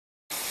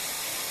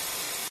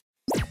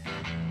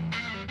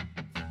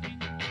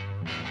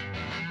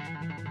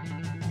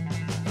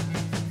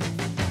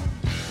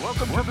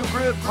Welcome to the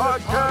Grit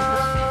Podcast.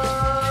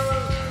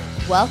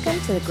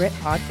 Welcome to the Grit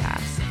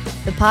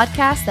Podcast, the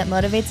podcast that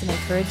motivates and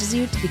encourages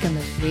you to become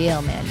the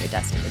real man you're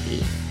destined to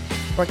be.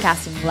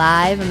 Broadcasting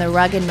live in the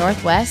rugged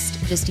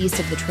Northwest, just east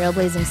of the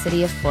trailblazing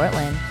city of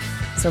Portland.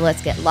 So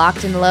let's get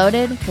locked and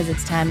loaded, because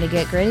it's time to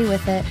get gritty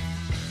with it.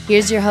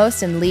 Here's your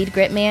host and lead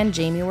grit man,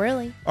 Jamie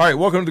Worley. All right,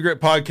 welcome to the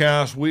Grit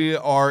Podcast. We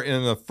are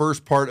in the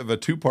first part of a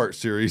two-part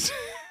series.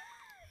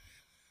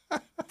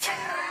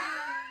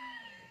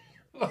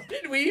 What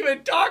did we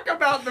even talk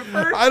about the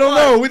first I don't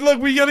know.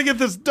 We got to get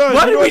this done.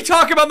 What did we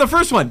talk about in the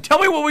first one? Tell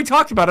me what we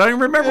talked about. I don't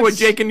even remember what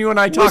Jake and you and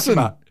I talked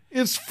about.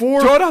 It's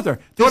four. Throw it out there.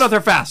 Throw it out there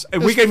fast.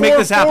 We can make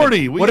this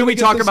happen. What did we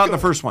talk about in the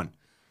first one?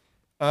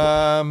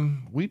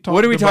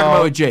 What did we talk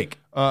about with Jake?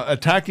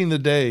 Attacking the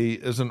day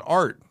is an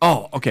art.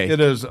 Oh, okay. It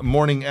is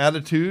morning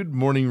attitude,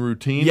 morning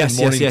routine, and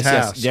morning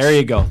tasks. There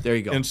you go.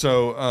 And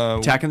so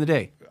attacking the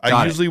day.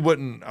 I usually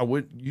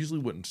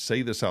wouldn't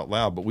say this out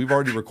loud, but we've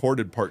already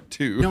recorded part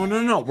 2. No.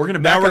 We're gonna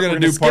now we're gonna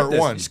do part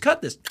 1. Just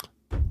cut this.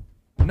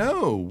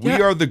 No, we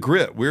are the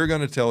Grit. We're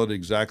gonna tell it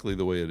exactly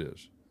the way it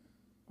is.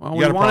 Well,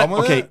 you got a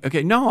problem with that?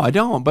 Okay. No, I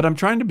don't. But I'm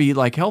trying to be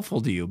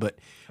helpful to you. But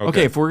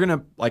okay, if we're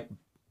gonna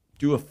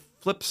do a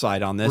flip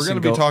side on this, we're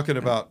gonna be talking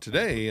about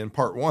today in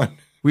part 1.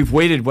 We've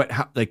waited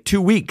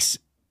 2 weeks.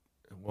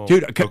 Well,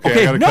 dude, okay,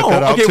 we're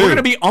going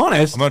to be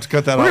honest. I'm going to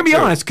cut that out. We're going to be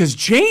honest because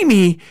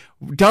Jamie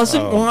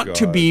doesn't want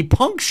to be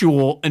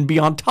punctual and be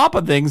on top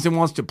of things and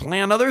wants to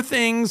plan other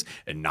things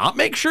and not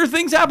make sure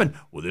things happen.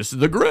 Well, this is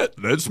the Grit.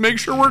 Let's make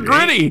sure we're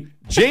gritty.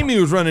 Jamie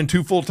was running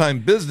 2 full-time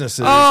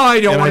businesses. Oh,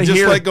 I don't want to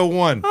hear. I just let go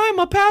one. I'm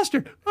a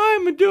pastor.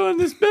 I'm doing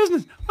this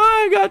business.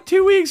 I got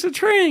 2 weeks of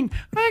training.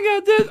 I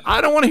got this.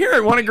 I don't want to hear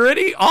it. Want it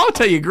gritty? I'll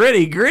tell you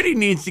gritty. Gritty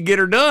needs to get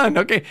her done.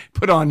 Okay,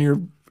 put on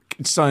your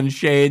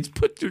sunshades.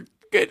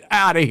 Get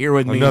out of here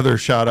with me. Another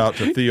shout out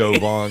to Theo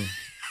Vaughn.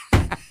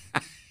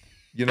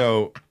 You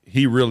know,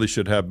 he really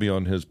should have me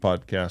on his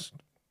podcast.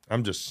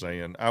 I'm just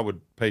saying, I would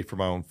pay for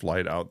my own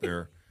flight out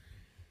there.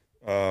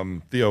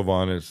 Theo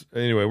Vaughn is,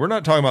 anyway, we're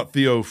not talking about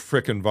Theo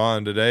frickin'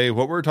 Vaughn today.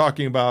 What we're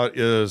talking about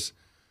is,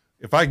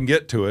 if I can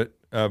get to it,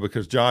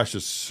 because Josh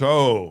is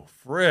so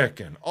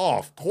frickin'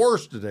 off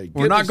course today.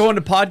 We're not going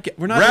to podcast.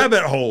 We're not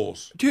rabbit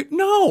holes. Dude,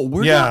 no,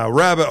 we're not.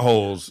 Rabbit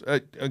holes.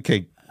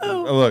 Okay,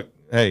 look.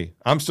 Hey,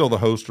 I'm still the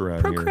host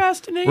around here.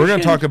 Procrastination. We're going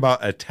to talk about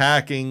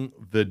attacking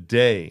the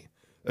day.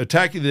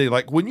 Attacking the day.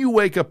 Like when you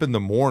wake up in the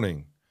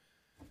morning,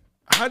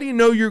 how do you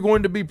know you're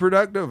going to be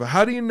productive?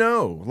 How do you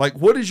know? Like,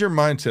 what is your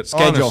mindset?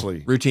 Schedule.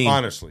 Honestly. Routine.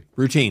 Honestly.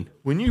 Routine.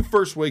 When you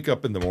first wake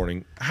up in the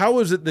morning, how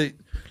is it that,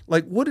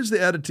 what is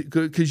the attitude?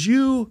 Because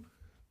you,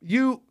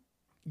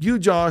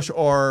 Josh,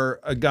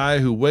 are a guy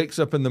who wakes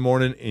up in the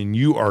morning and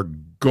you are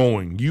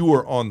going. You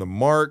are on the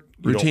mark.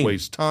 You don't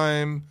waste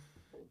time.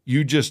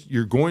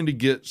 You're going to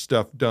get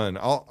stuff done.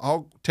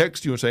 I'll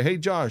text you and say, hey,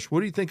 Josh, what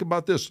do you think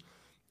about this?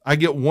 I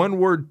get one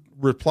word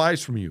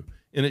replies from you,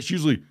 and it's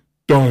usually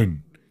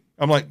done.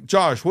 I'm like,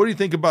 Josh, what do you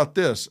think about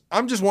this?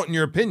 I'm just wanting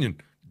your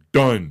opinion.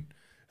 Done.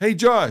 Hey,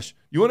 Josh,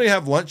 you want to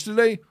have lunch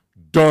today?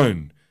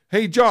 Done.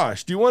 Hey,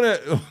 Josh, do you want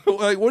to,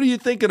 what are you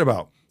thinking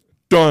about?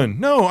 Done.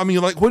 No, I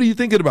mean, what are you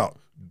thinking about?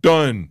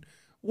 Done.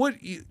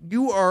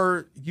 You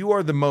are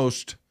the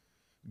most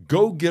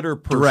go-getter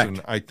person,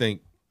 direct. I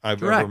think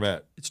I've ever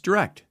met. It's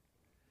direct.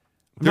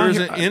 There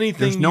isn't anything.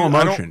 There's no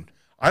emotion.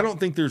 I don't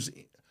think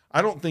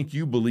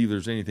you believe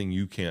there's anything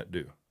you can't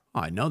do.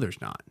 Oh, I know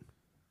there's not.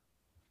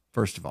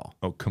 First of all.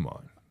 Oh, come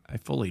on. I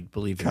fully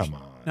believe there's.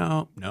 Come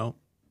on. No.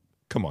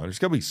 Come on. There's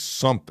got to be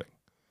something.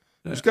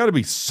 There's got to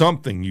be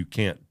something you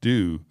can't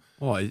do.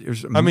 Well,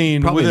 there's. Probably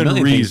within a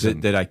million reason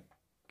things that I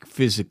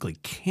physically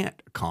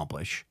can't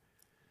accomplish.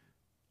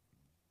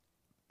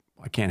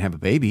 I can't have a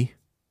baby.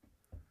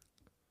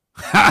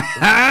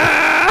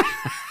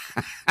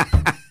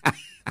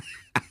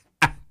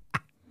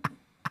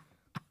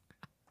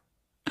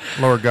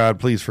 Lord God,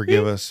 please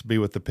forgive us. Be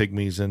with the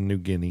pygmies in New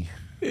Guinea.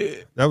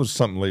 That was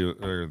something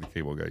later the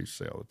cable guy used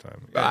to say all the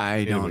time.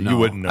 I don't know. You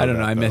wouldn't know. I don't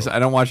know. I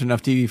don't watch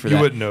enough TV for that.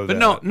 You wouldn't know but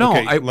that. But no.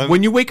 Okay,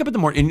 when you wake up in the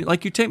morning, and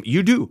like you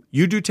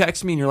do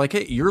text me, and you're like,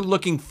 hey, you're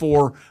looking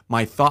for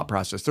my thought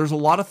process. There's a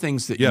lot of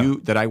things that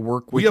that I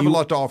work with. We have a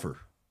lot to offer.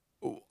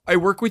 I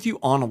work with you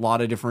on a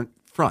lot of different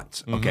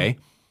fronts. Okay,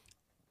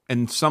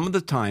 and some of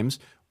the times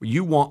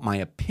you want my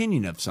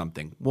opinion of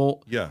something.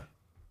 Well,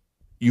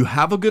 you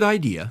have a good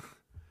idea.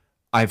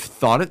 I've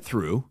thought it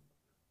through.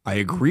 I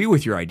agree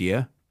with your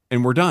idea,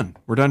 and we're done.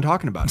 We're done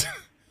talking about it.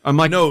 I'm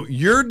like, no,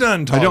 you're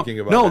done talking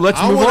about it. No, let's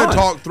move on. I want to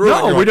talk through it.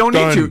 No, we don't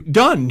need to.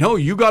 Done. No,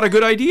 you got a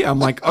good idea. I'm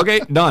like,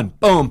 okay, done.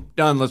 Boom,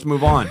 done. Let's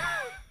move on.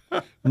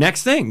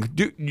 Next thing,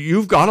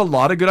 you've got a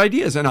lot of good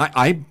ideas, and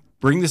I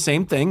bring the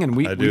same thing, and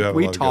we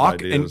talk.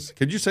 Of good ideas.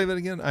 Could you say that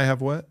again? I have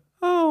what?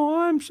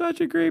 Oh, I'm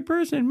such a great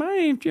person. My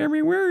name's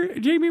Jamie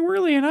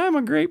Worley, and I'm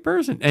a great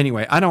person.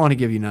 Anyway, I don't want to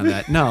give you none of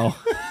that. No.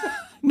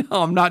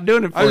 No, I'm not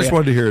doing it for you. I just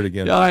wanted to hear it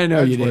again. I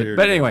know you did.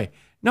 But anyway,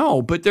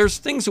 no, but there's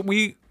things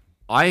that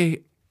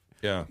I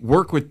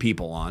work with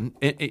people on.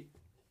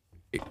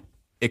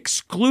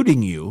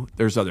 Excluding you,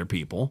 there's other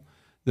people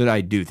that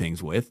I do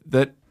things with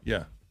that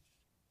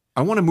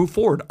I want to move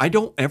forward. I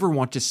don't ever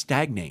want to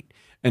stagnate.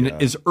 And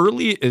as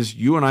early as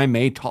you and I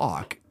may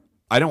talk,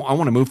 I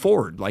want to move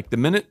forward. Like the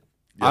minute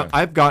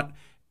I've got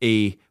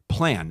a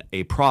plan,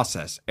 a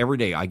process every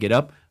day. I get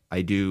up,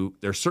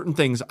 there's certain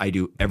things I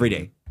do every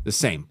day, the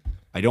same.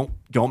 I don't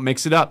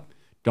mix it up.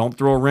 Don't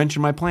throw a wrench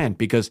in my plan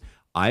because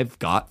I've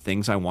got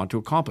things I want to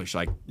accomplish.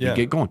 Like you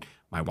get going.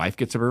 My wife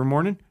gets up every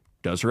morning,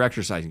 does her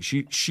exercising.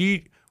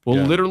 She will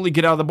literally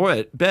get out of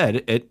the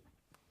bed at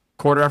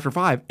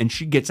 5:15 and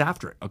she gets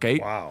after it. Okay.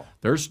 Wow.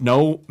 There's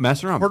no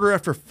messing around.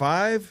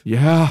 5:15?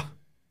 Yeah.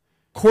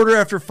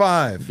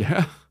 5:15.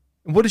 Yeah.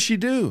 And what does she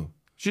do?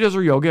 She does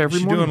her yoga every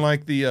morning. She doing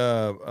like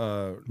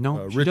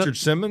the Richard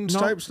Simmons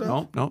type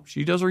stuff? No.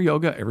 She does her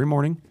yoga every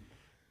morning.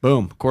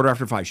 Boom.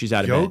 5:15. She's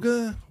out of bed.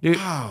 Yoga? Dude,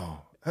 wow.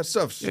 That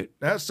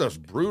stuff's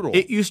brutal.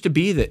 It used to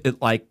be that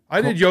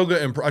I did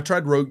yoga I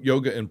tried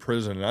yoga in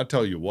prison, and I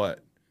tell you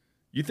what,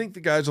 you think the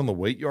guys on the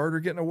weight yard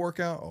are getting a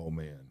workout? Oh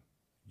man,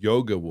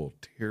 yoga will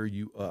tear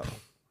you up.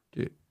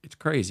 Dude, it's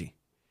crazy.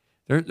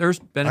 There's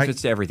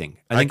benefits to everything.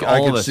 I think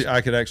all of us.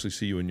 I could actually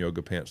see you in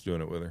yoga pants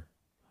doing it with her.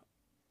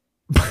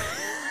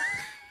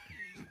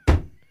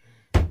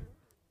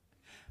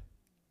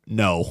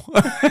 No,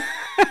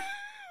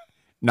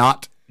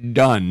 not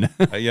done.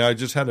 I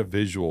just had a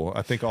visual.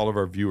 I think all of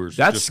our viewers.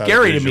 That's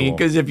scary to me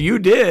because if you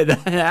did,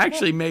 it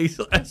actually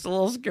that's a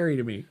little scary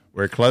to me.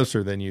 We're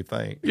closer than you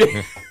think.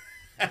 Okay,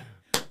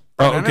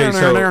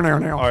 so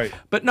all right,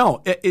 but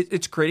no,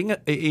 it's creating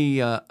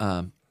a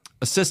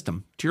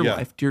system to your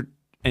life, to your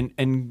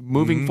and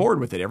moving forward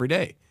with it every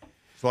day.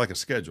 It's like a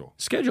schedule.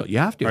 You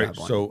have to. All have right,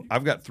 one. so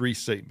I've got 3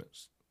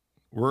 statements.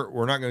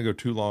 We're not going to go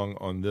too long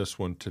on this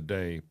one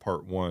today,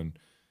 part 1.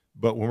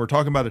 But when we're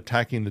talking about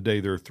attacking the day,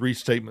 there are 3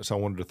 statements I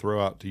wanted to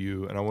throw out to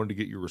you, and I wanted to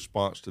get your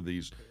response to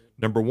these.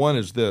 Number 1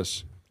 is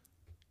this.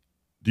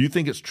 Do you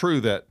think it's true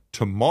that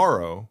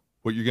tomorrow,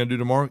 what you're going to do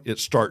tomorrow, it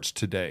starts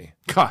today?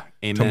 God,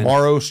 amen.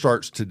 Tomorrow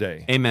starts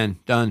today. Amen.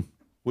 Done.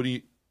 What do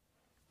you?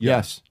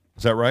 Yes.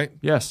 Is that right?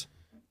 Yes.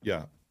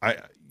 Yeah.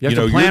 You have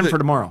to plan for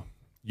tomorrow.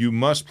 You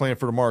must plan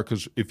for tomorrow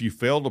because if you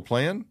fail to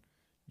plan,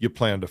 you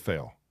plan to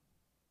fail.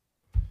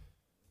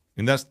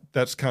 And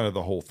that's kind of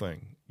the whole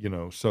thing,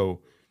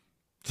 So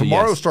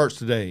tomorrow starts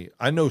today.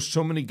 I know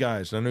so many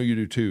guys, and I know you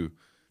do too.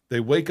 They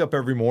wake up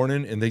every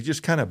morning and they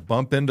just kind of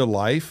bump into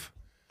life.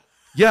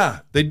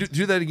 Yeah, they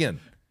do that again.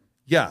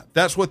 Yeah,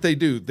 that's what they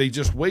do. They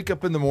just wake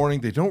up in the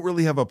morning. They don't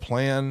really have a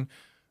plan.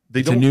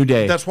 It's a new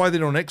day. That's why they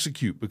don't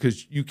execute,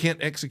 because you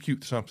can't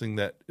execute something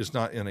that is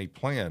not in a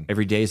plan.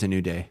 Every day is a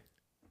new day.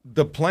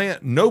 No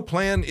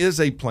plan is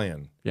a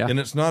plan, and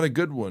it's not a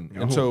good one.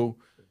 No. And so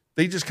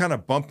they just kind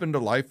of bump into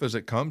life as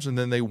it comes, and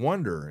then they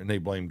wonder, and they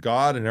blame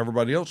God and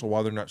everybody else for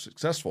why they're not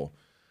successful.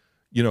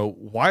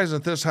 Why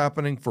isn't this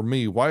happening for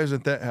me? Why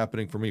isn't that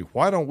happening for me?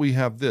 Why don't we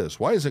have this?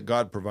 Why isn't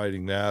God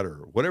providing that?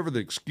 Or whatever the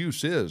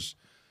excuse is.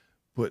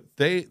 But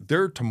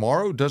their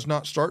tomorrow does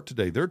not start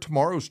today. Their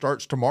tomorrow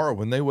starts tomorrow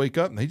when they wake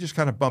up, and they just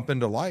kind of bump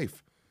into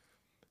life.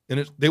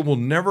 And they will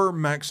never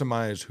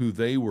maximize who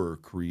they were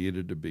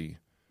created to be.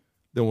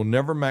 They will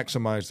never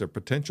maximize their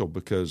potential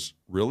because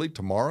really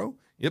tomorrow,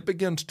 it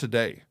begins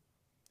today.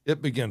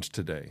 It begins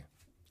today.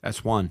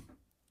 That's 1.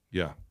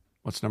 Yeah.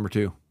 What's number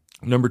 2?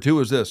 Number 2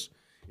 is this.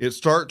 It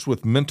starts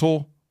with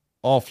mental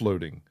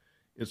offloading.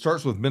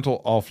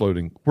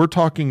 We're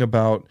talking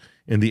about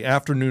in the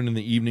afternoon and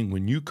the evening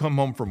when you come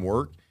home from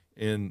work,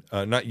 and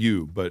not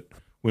you, but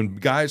when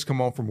guys come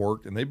home from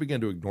work and they begin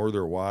to ignore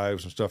their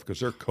wives and stuff because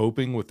they're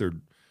coping with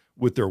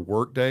their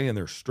work day and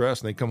their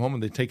stress, and they come home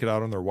and they take it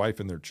out on their wife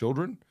and their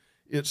children.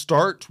 It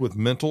starts with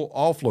mental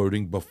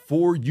offloading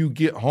before you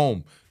get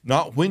home,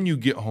 not when you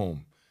get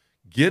home.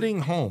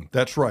 Getting home,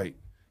 that's right.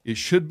 It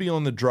should be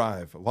on the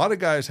drive. A lot of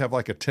guys have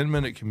like a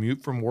 10-minute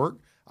commute from work.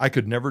 I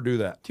could never do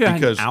that. Yeah,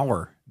 because an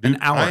hour. Dude,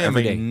 an hour I am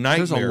every a day. nightmare.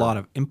 There's a lot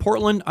of in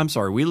Portland. I'm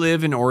sorry, we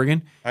live in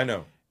Oregon. I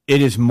know.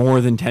 It is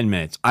more than 10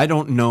 minutes. I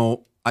don't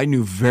know. I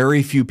knew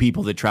very few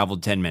people that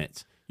traveled 10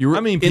 minutes. You were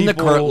in the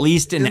car at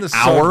least an in the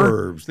hour.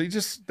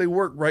 Suburbs. They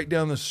work right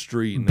down the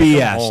street. And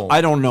BS.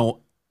 I don't know.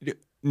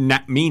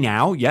 Me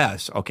now,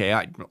 yes,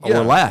 okay,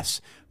 or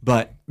less,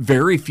 but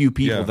very few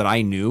people that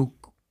I knew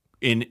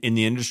in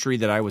the industry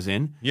that I was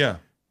in,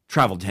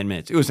 traveled 10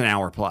 minutes. It was an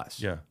hour plus.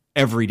 Yeah.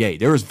 Every day.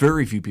 There was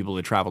very few people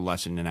that traveled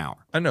less than an hour.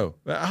 I know.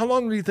 How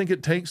long do you think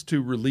it takes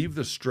to relieve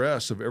the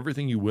stress of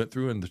everything you went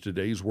through in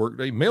today's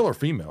workday, male or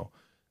female,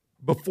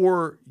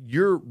 before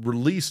you're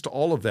released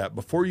all of that,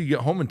 before you get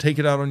home and take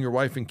it out on your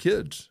wife and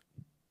kids?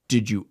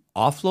 Did you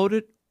offload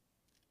it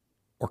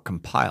or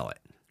compile it?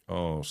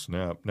 Oh,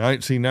 snap. Now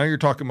you're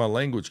talking my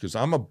language because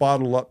I'm a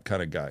bottle up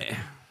kind of guy.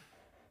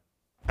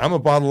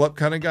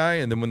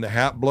 And then when the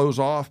hat blows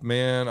off,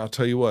 man, I'll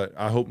tell you what,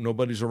 I hope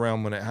nobody's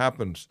around when it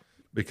happens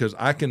because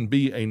I can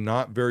be a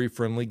not very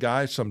friendly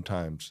guy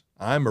sometimes.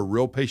 I'm a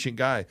real patient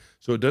guy.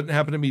 So it doesn't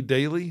happen to me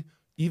daily,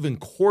 even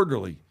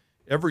quarterly.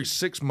 Every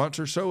 6 months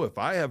or so, if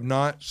I have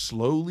not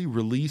slowly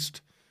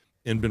released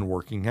and been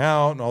working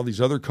out and all these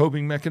other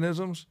coping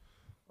mechanisms,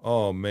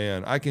 oh,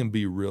 man, I can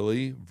be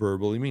really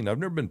verbally mean. I've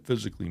never been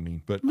physically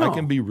mean, but I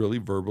can be really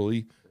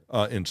verbally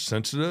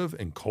insensitive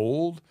and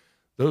cold,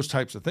 those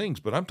types of things.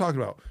 But I'm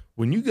talking about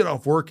when you get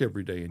off work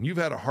every day and you've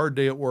had a hard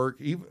day at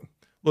work,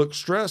 look,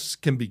 stress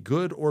can be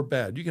good or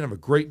bad. You can have a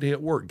great day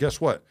at work. Guess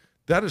what?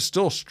 That is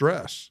still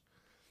stress.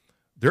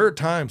 There are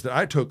times that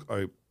I took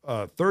a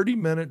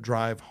 30-minute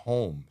drive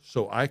home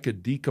so I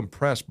could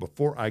decompress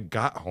before I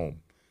got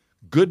home.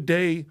 Good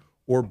day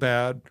or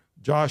bad,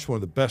 Josh, one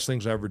of the best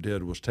things I ever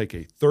did was take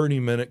a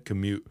 30-minute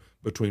commute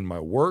between my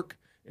work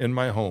and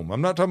my home.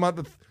 I'm not talking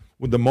about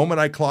the moment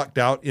I clocked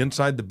out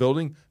inside the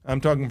building. I'm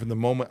talking from the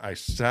moment I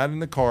sat in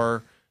the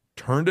car,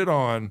 turned it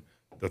on,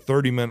 the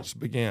 30 minutes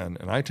began.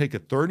 And I take a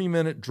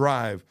 30-minute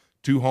drive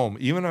to home,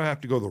 even if I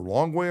have to go the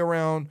long way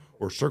around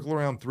or circle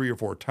around 3 or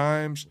 4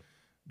 times.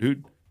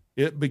 Dude,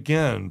 it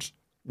begins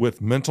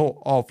with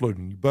mental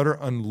offloading. You better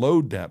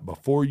unload that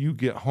before you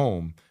get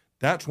home.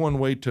 That's one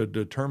way to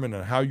determine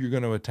how you're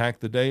going to attack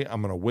the day.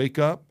 I'm going to wake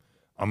up.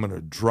 I'm going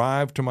to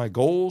drive to my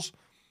goals.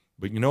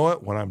 But you know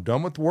what? When I'm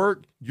done with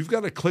work, you've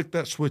got to click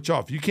that switch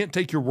off. You can't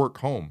take your work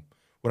home.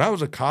 When I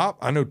was a cop,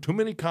 I know too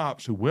many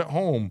cops who went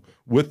home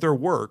with their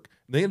work.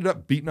 They ended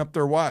up beating up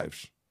their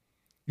wives.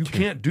 You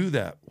can't do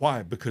that.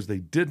 Why? Because they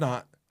did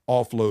not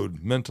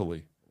offload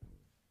mentally.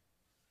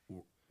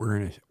 We're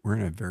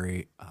in a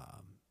very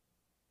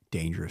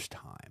dangerous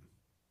time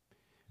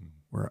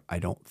where I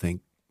don't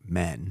think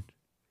men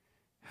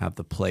have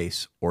the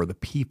place or the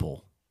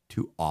people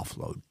to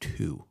offload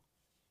to,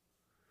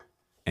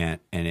 and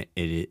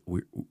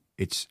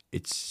it's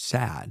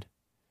sad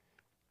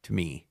to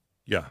me.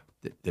 Yeah,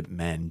 that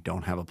men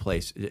don't have a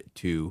place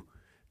to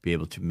be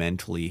able to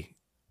mentally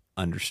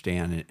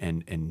understand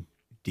and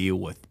deal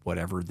with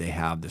whatever they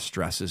have, the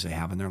stresses they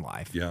have in their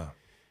life. Yeah,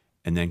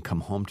 and then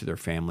come home to their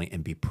family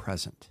and be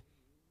present.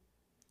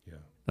 Yeah,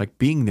 like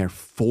being there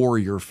for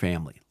your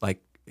family,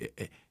 like.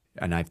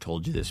 And I've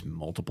told you this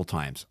multiple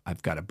times.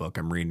 I've got a book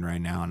I'm reading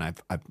right now,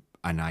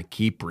 and I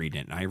keep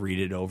reading it. And I read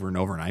it over and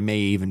over, and I may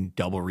even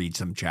double read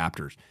some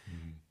chapters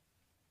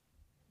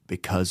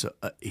because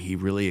he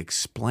really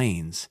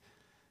explains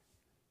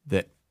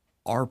that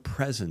our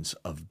presence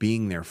of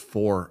being there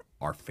for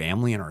our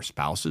family and our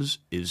spouses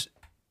is,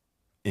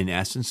 in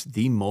essence,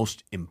 the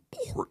most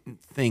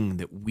important thing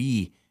that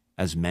we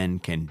as men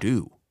can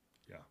do.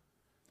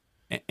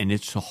 Yeah, and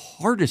it's the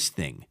hardest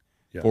thing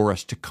for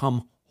us to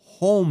come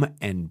home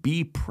and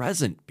be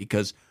present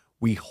because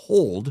we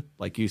hold,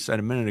 like you said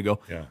a minute ago,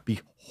 be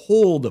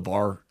hold of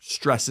our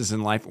stresses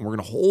in life, and we're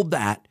going to hold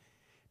that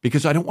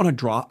because I don't want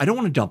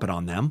to dump it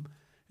on them.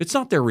 It's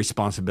not their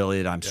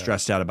responsibility that I'm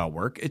stressed out about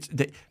work. It's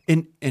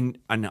and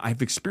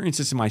I've experienced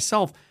this in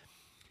myself.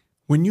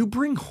 When you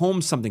bring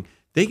home something,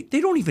 they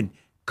don't even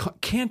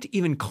can't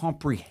even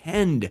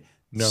comprehend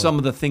some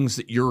of the things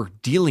that you're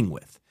dealing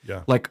with.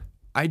 Yeah, like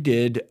I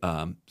did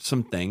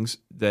some things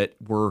that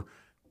were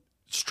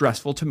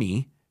stressful to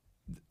me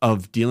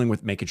of dealing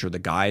with making sure the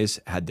guys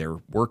had their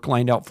work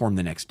lined out for them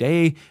the next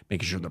day,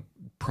 making sure the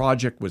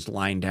project was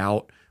lined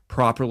out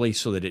properly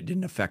so that it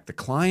didn't affect the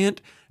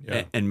client,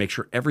 and make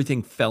sure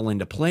everything fell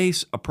into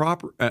place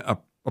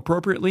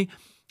appropriately.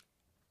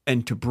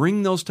 And to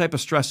bring those type of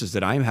stresses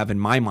that I have in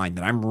my mind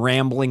that I'm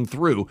rambling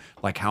through,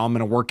 like how I'm going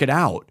to work it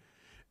out,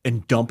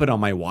 and dump it on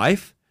my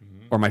wife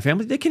or my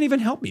family, they can't even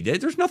help me.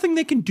 There's nothing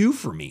they can do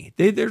for me.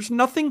 There is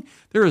nothing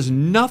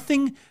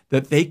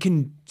that they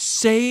can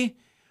say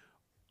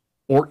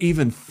or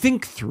even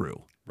think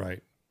through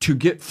to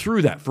get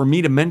through that, for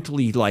me to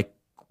mentally like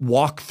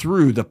walk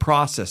through the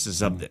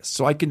processes of this.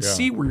 So I can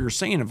see where you're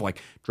saying of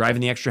like driving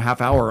the extra half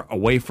hour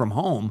away from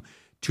home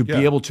to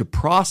be able to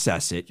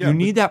process it. You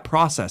need that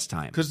process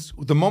time. Because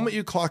the moment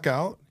you clock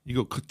out, you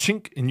go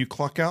chink and you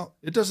clock out,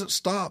 it doesn't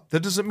stop. That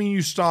doesn't mean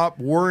you stop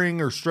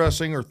worrying or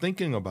stressing or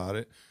thinking about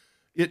it.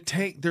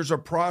 There's a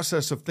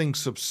process of things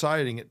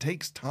subsiding. It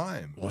takes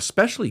time. Well,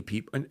 especially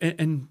people,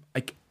 and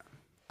like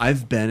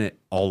I've been at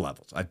all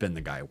levels. I've been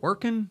the guy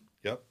working.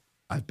 Yep.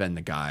 I've been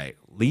the guy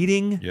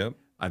leading. Yep.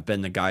 I've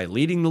been the guy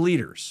leading the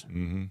leaders.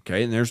 Mm-hmm.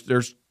 Okay, and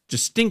there's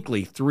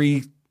distinctly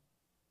three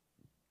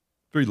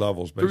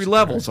levels. Basically. 3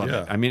 levels on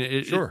it. I mean,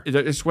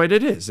 it's what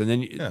it is, and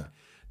then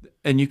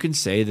and you can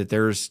say that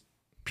there's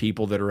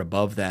people that are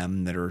above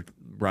them that are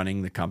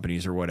running the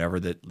companies or whatever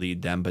that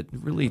lead them, but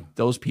really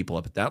those people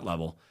up at that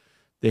level.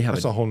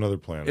 That's a whole nother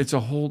planet.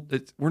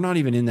 We're not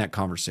even in that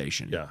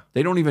conversation. Yeah.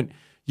 They don't even,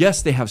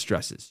 yes, they have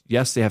stresses.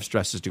 Yes, they have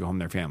stresses to go home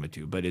to their family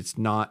too, but it's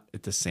not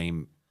at the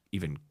same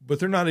even. But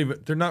they're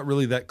not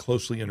really that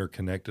closely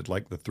interconnected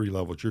like the 3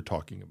 levels you're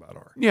talking about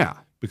are. Yeah.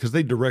 Because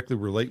they directly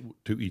relate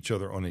to each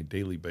other on a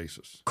daily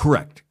basis.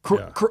 Correct.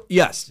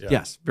 Yes.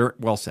 Very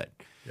well said.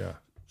 Yeah.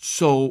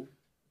 So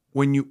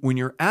when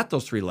you're at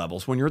those 3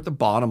 levels, when you're at the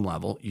bottom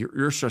level,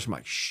 you're stressed.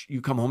 Like,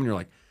 you come home and you're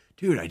like,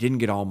 dude, I didn't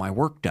get all my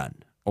work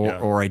done.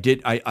 Or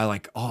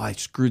I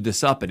screwed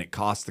this up and it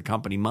cost the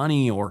company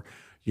money, or,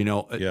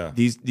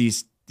 these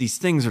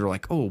things that are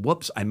like, oh,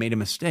 whoops, I made a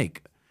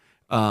mistake.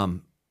 But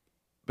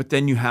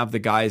then you have the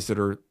guys that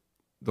are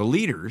the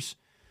leaders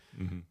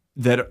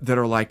that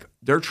are like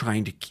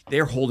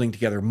they're holding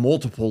together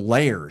multiple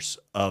layers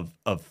of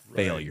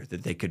failure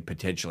that they could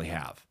potentially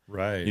have.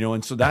 Right.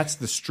 And so that's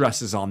the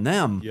stresses on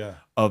them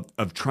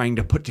of trying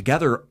to put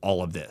together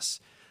all of this.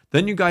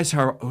 Then you guys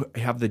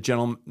have the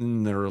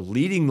gentlemen that are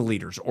leading the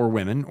leaders, or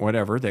women,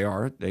 whatever they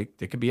are. They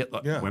could be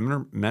women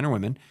or men or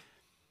women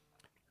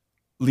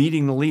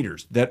leading the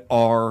leaders that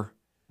are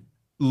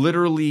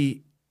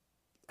literally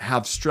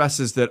have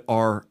stresses that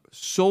are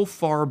so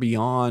far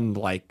beyond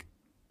like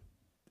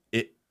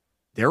it.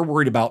 They're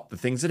worried about the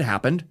things that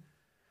happened,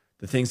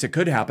 the things that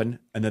could happen,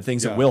 and the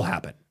things that will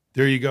happen.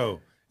 There you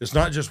go. It's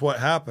not just what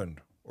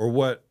happened or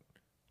what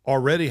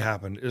already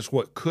happened. It's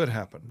what could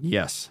happen.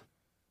 Yes.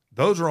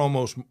 Those are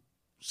almost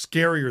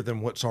scarier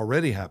than what's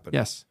already happened.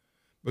 Yes.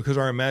 Because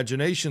our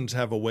imaginations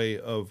have a way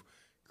of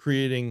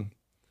creating,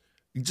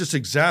 just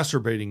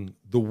exacerbating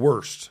the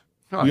worst.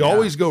 We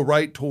always go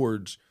right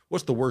towards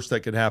what's the worst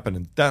that could happen,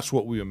 and that's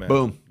what we imagine.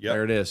 Boom. Yep.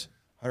 There it is.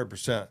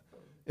 100%.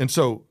 And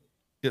so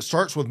it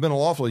starts with mental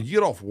offload. You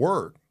get off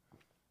work,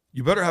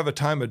 you better have a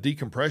time of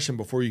decompression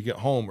before you get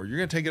home, or you're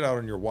going to take it out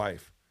on your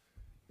wife.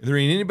 If there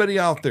ain't anybody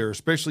out there,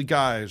 especially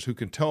guys, who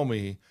can tell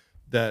me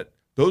that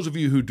those of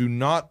you who do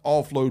not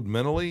offload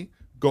mentally,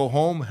 go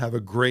home, have a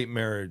great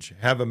marriage.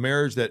 Have a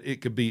marriage that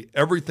it could be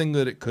everything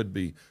that it could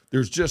be.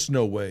 There's just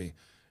no way.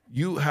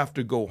 You have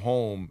to go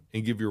home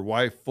and give your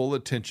wife full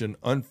attention,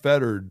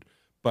 unfettered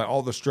by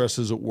all the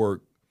stresses at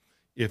work.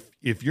 If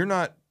you're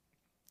not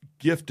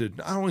gifted,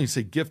 I don't want to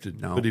say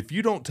gifted, but if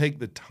you don't take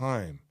the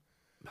time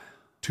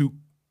to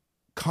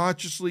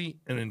consciously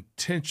and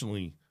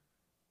intentionally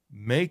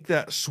make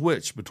that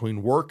switch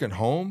between work and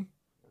home,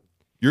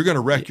 you're going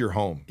to wreck your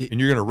home and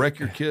you're going to wreck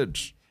your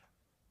kids.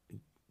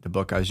 The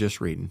book I was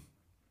just reading,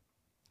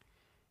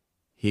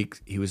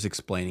 he was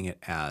explaining it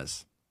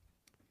as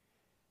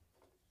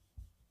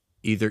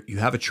either you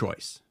have a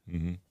choice.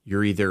 Mm-hmm.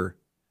 You're either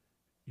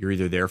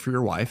there for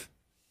your wife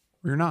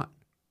or you're not.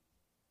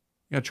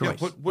 You got a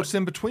choice. Yeah, what's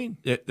in between?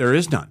 There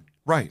is none.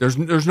 Right.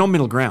 There's no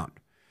middle ground.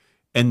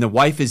 And the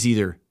wife is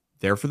either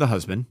there for the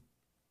husband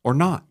or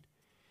not.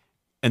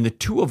 And the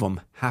two of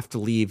them have to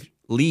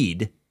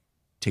lead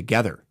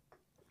together.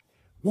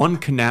 One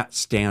cannot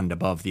stand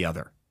above the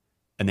other.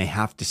 And they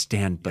have to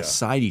stand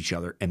beside each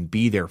other and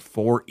be there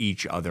for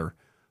each other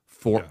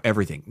for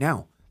everything.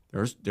 Now,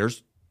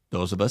 there's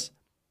those of us,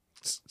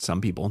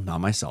 some people,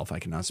 not myself, I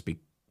cannot speak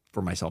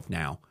for myself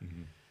now,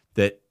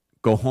 that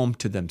go home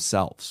to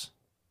themselves.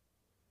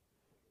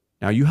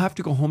 Now, you have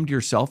to go home to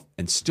yourself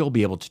and still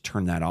be able to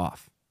turn that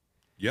off.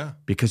 Yeah.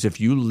 Because if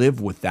you live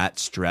with that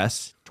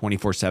stress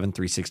 24/7,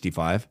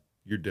 365,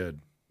 you're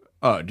dead.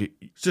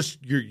 It's just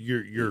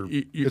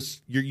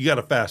you got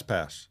a fast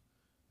pass.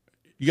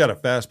 You got a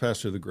fast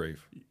pass to the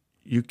grave.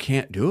 You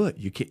can't do it.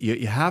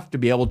 You have to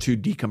be able to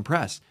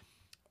decompress.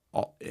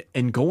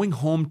 And going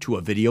home to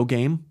a video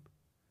game,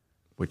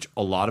 which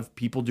a lot of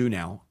people do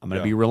now. I'm going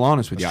to be real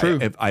honest with That's you.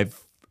 True.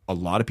 A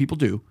lot of people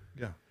do.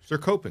 Yeah. So they're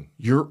coping.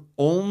 You're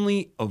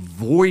only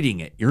avoiding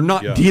it. You're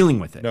not dealing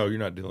with it. No, you're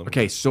not dealing with it.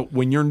 Okay, so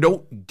when you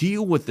don't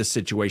deal with the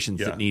situations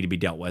that need to be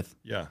dealt with,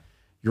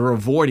 you're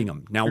avoiding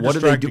them. Now, You're what are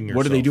they distracting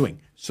What are they yourself.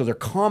 doing? So they're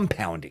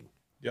compounding.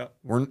 Yeah.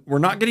 We're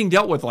not getting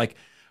dealt with like,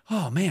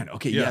 oh man,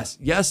 okay, yes,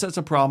 that's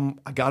a problem.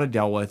 I got it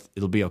dealt with.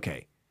 It'll be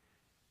okay.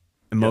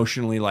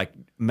 Emotionally, like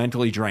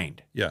mentally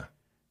drained. Yeah.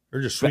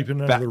 They're just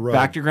sweeping under the rug.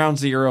 Back to ground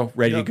zero,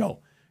 ready to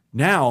go.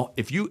 Now,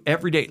 if you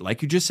every day,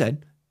 like you just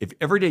said, if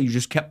every day you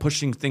just kept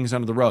pushing things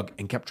under the rug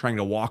and kept trying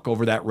to walk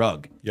over that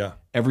rug,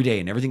 every day,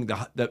 and everything,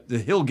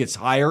 the hill gets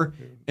higher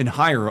and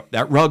higher,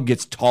 that rug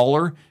gets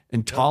taller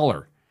and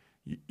taller.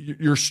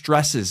 Your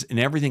stresses and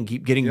everything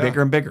keep getting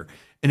bigger and bigger,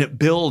 and it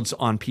builds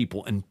on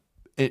people, and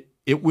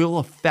it will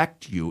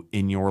affect you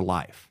in your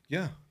life.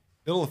 Yeah,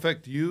 it'll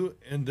affect you,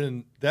 and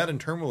then that in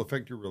turn will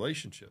affect your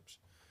relationships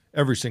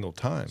every single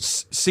time.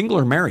 Single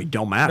or married,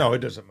 don't matter. No, it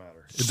doesn't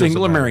matter.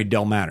 Single or married,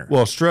 don't matter.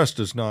 Well, stress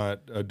does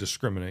not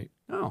discriminate.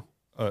 No.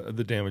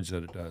 The damage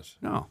that it does.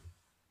 No.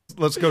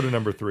 Let's go to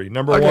number 3.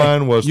 Number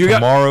 1 was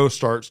tomorrow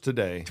starts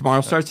today.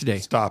 Tomorrow starts today.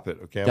 Stop it.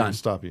 Okay, I'm going to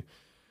stop you.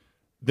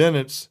 Then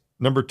it's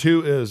number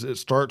 2 is it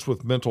starts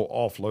with mental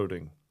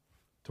offloading.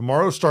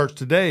 Tomorrow starts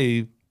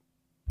today,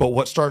 but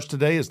what starts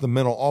today is the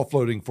mental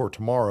offloading for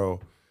tomorrow.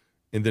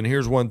 And then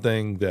here's one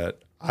thing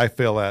that I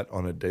fail at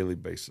on a daily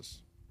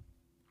basis.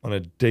 On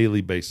a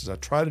daily basis. I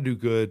try to do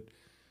good,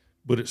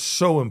 but it's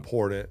so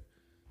important.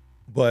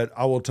 But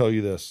I will tell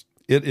you this.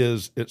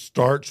 It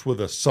starts with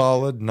a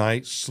solid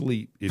night's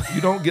sleep. If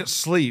you don't get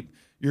sleep,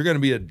 you're going to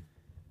be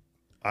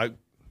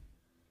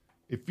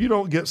if you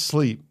don't get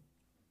sleep,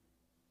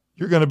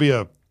 you're going to be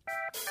a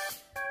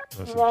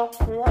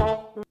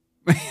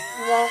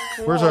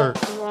where's our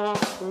I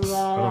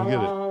don't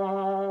get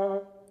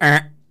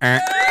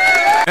it.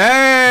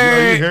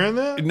 Hey! Are you hearing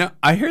that? No,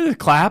 I hear the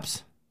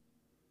claps.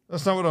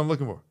 That's not what I'm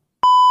looking for.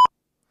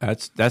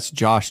 That's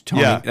Josh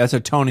toning. Yeah. That's a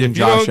toning If you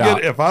Josh don't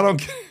out. get, if I don't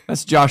get,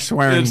 That's Josh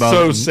swearing. it's both.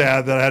 so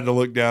sad that I had to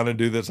look down and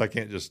do this. I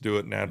can't just do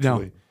it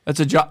naturally. No, that's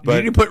a Josh. You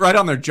But- need to put right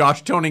on there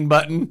Josh toning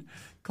button.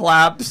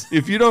 Claps.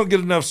 If you don't get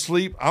enough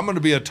sleep, I'm going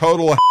to be a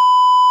total.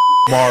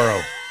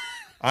 tomorrow.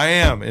 I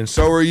am, and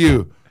so are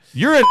you.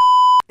 You're in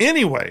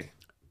anyway.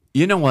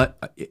 You know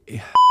what,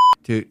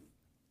 dude?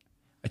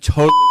 I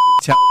totally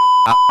tell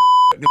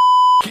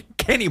you.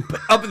 Can't even put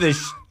up with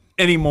this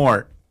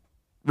anymore.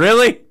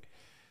 Really?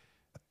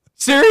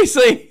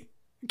 Seriously?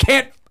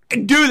 Can't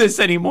do this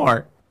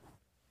anymore.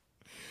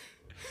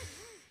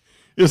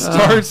 It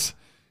starts.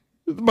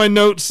 My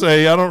notes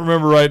say, I don't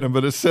remember writing them,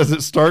 but it says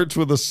it starts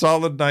with a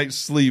solid night's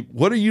sleep.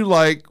 What are you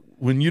like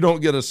when you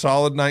don't get a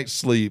solid night's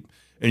sleep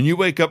and you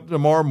wake up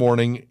tomorrow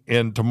morning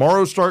and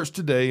tomorrow starts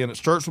today and it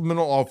starts with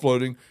mental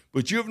offloading,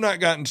 but you have not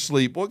gotten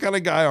sleep? What kind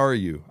of guy are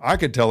you? I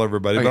could tell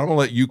everybody, but I'm going to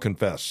let you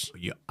confess.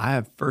 I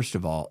have, first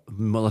of all,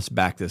 let's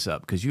back this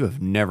up because you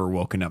have never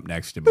woken up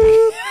next to me.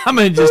 I'm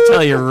going to just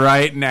tell you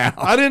right now.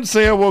 I didn't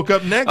say I woke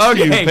up next to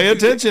you. Pay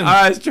attention.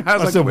 I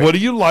said, what do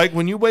you like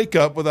when you wake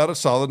up without a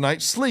solid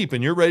night's sleep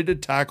and you're ready to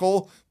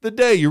tackle the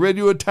day? You're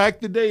ready to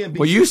attack the day and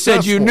be you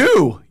successful. said you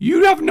knew.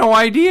 You have no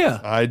idea.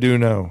 I do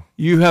know.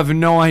 You have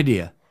no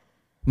idea.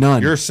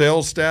 None. Your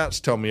sales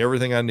stats tell me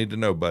everything I need to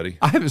know, buddy.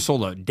 I haven't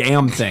sold a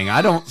damn thing.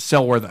 I don't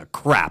sell worth a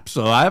crap.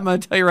 So I'm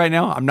going to tell you right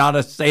now, I'm not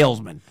a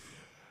salesman.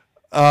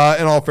 In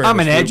all fairness, I'm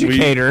an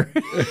educator.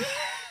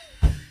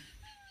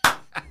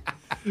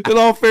 In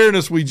all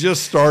fairness, we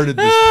just started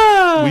this.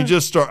 I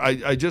just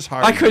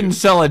hired. I couldn't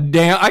sell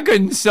I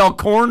couldn't sell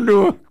corn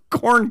to a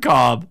corn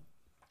cob.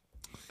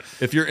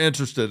 If you're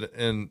interested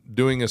in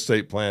doing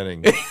estate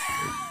planning,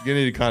 you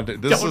need to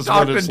contact. This Don't is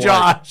talk what it's to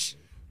Josh. Like.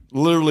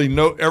 Literally,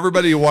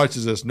 everybody who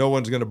watches this, no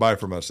one's going to buy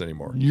from us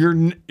anymore.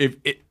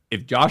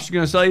 If Josh is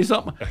going to sell you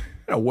something,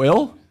 I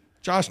will.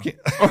 Josh can't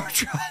or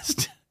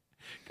trust.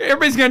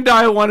 Everybody's going to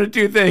die of one of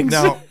two things.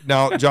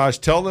 Now, Josh,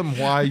 tell them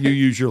why you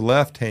use your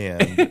left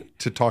hand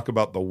to talk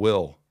about the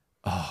will.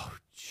 Oh,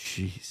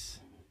 jeez.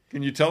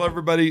 Can you tell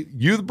everybody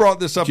you brought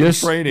this up in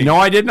training? No,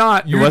 I did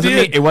not. It wasn't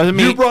me. It wasn't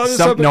me. You brought this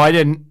up. No, I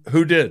didn't.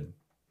 Who did?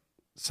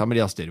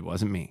 Somebody else did. It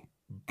wasn't me.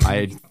 I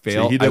had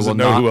failed. See, he doesn't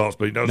know who else,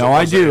 but he knows. No,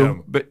 I do.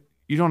 Him. But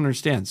you don't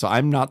understand. So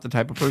I'm not the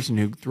type of person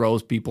who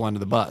throws people under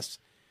the bus.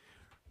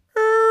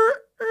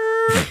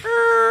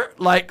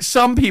 Like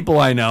some people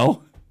I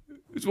know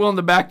who's willing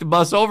to back the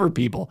bus over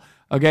people.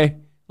 Okay?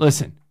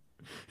 Listen.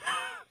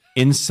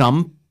 In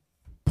some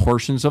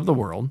portions of the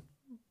world,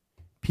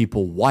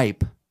 people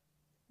wipe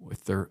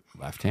with their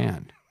left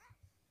hand.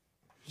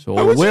 So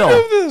How would you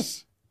know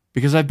this?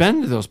 Because I've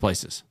been to those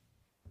places.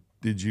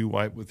 Did you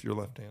wipe with your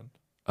left hand?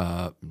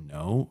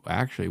 No.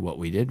 Actually, what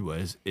we did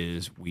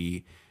is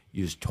we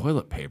used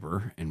toilet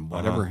paper and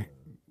whatever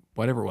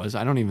it was.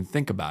 I don't even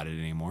think about it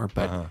anymore.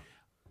 But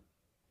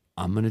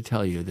I'm going to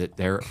tell you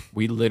that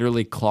we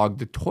literally clogged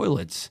the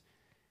toilets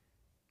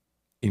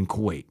in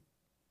Kuwait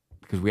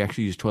because we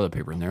actually used toilet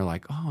paper. And they're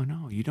like, "Oh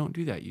no, you don't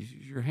do that. You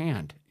use your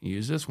hand. You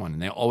use this one."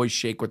 And they always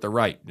shake with the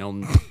right.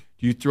 Do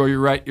you throw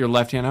your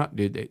left hand out,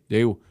 dude?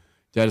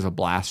 That is a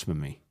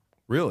blasphemy.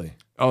 Really?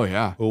 Oh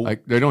yeah.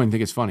 Like they don't even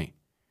think it's funny.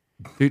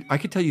 Dude, I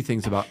could tell you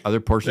things about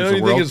other portions of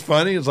the world. You think it's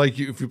funny? It's like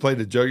if you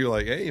played a joke, you're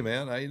like, "Hey,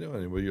 man, how you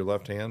doing?" With your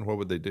left hand, what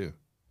would they do?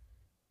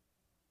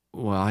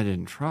 Well, I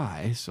didn't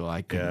try, so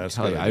I couldn't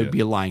tell you. I would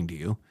be lying to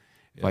you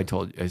if I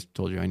told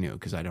you I knew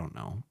because I don't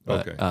know.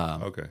 But,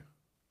 okay.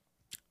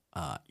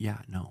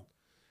 No.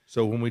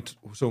 So when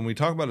we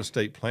talk about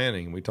estate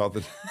planning, we talk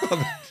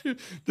about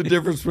the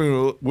difference between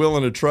a will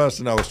and a trust,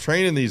 and I was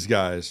training these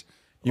guys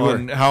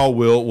on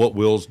what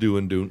wills do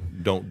and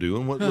don't do,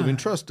 and what living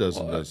trust does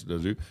and does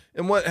do,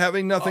 and what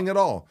having nothing at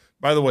all.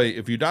 By the way,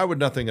 if you die with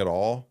nothing at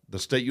all, the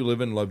state you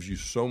live in loves you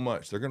so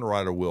much they're going to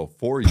write a will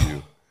for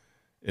you,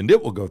 and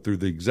it will go through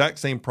the exact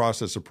same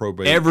process of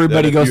probate.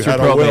 Everybody goes through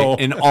probate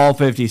in all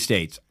 50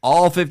 states.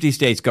 All 50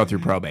 states go through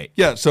probate.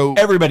 Yeah, so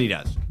everybody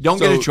does. Don't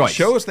get a choice.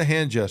 Show us the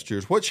hand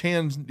gestures. Which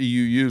hands do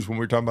you use when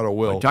we're talking about a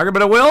will? Talking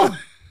about a will?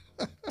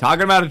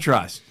 Talking about a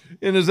trust.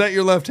 And is that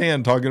your left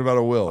hand talking about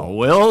a will? A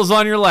will's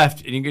on your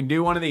left, and you can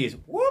do one of these.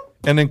 Whoop.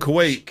 And in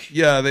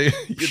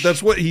Kuwait,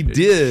 that's what he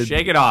did.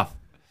 Shake it off.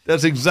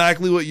 That's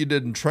exactly what you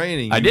did in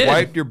training. You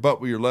wiped your butt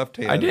with your left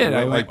hand. I did.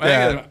 I like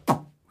that.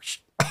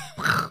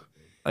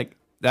 Like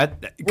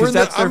that.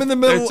 I'm in the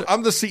middle.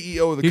 I'm the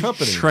CEO of the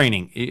company.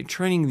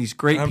 Training these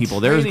great people.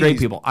 There's great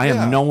people. I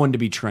am no one to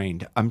be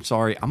trained. I'm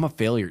sorry. I'm a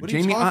failure. What are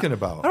you talking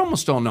about? I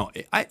almost don't know.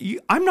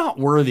 I'm not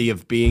worthy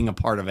of being a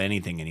part of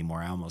anything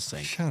anymore. I almost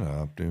think. Shut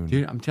up, dude.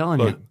 Dude, I'm telling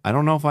you. I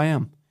don't know if I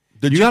am.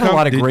 You got a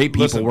lot of great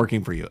people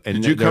working for you.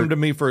 And did you come to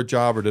me for a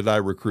job or did I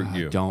recruit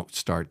you? Don't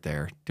start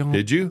there.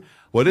 Did you?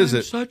 What is it?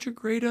 I'm such a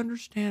great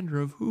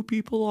understander of who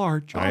people are.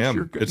 Josh, I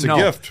am. It's a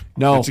gift.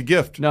 No. It's a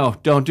gift. No,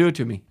 don't do it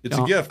to me. It's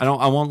a gift. I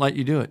won't let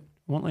you do it.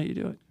 I won't let you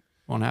do it.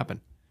 Won't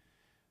happen.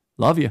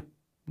 Love you.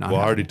 I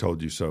already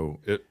told you so.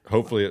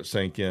 Hopefully it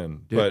sank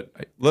in. Dude,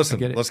 but listen,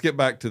 let's get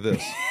back to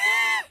this.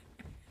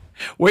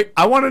 Wait,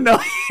 I want to know,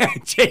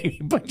 Jamie,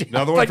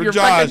 another one for your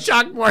Josh.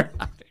 Chalkboard.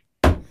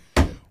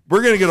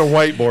 We're gonna get a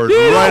whiteboard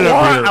right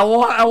up here. I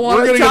want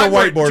We're gonna get a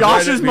whiteboard.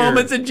 Josh's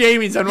moments and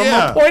Jamie's, and I'm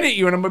gonna point at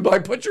you, and I'm gonna be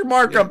like, "Put your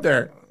mark up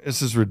there."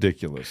 This is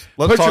ridiculous.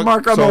 Put your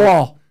mark on the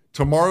wall.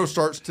 Tomorrow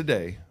starts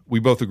today. We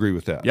both agree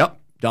with that. Yep,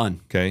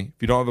 done. Okay.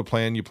 If you don't have a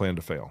plan, you plan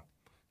to fail.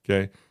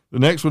 Okay. The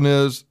next one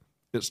is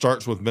it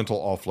starts with mental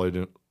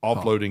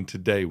offloading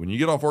today. When you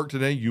get off work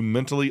today, you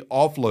mentally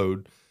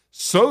offload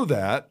so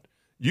that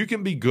you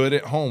can be good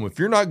at home. If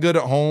you're not good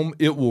at home,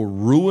 it will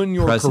ruin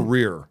your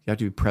career. You have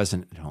to be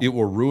present at home. It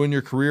will ruin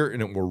your career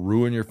and it will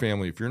ruin your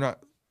family. If you're not,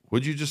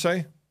 what'd you just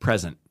say?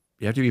 Present.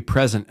 You have to be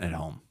present at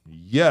home.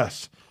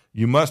 Yes.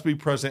 You must be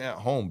present at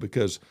home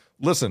because,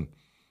 listen,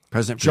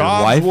 present for your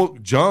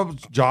wife.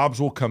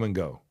 Jobs will come and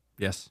go.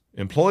 Yes.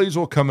 Employees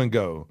will come and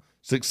go.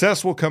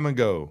 Success will come and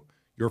go.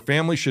 Your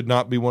family should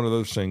not be one of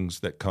those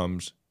things that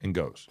comes and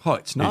goes. Oh,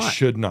 it's not. It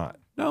should not.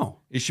 No.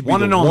 It should be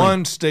the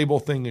one stable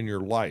thing in your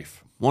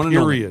life.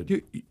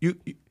 Period.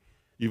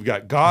 You've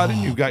got God and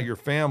you've got your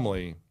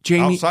family.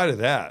 Jamie, outside of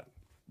that.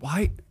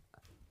 Why?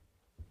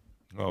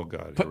 Oh,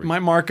 God. Put my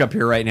mark up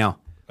here right now.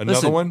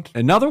 Another one?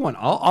 Another one.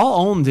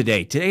 I'll own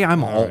today. Today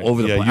I'm all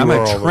over the place. I'm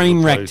a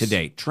train wreck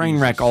today. Train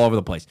wreck all over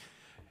the place.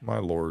 My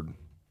Lord.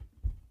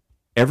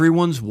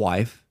 Everyone's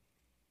wife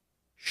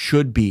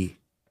should be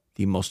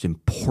the most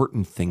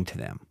important thing to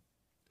them.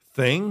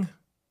 Thing?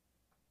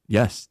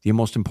 Yes, the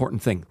most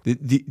important thing.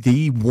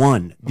 The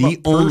one,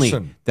 the only.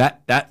 Person.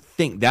 That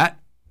thing.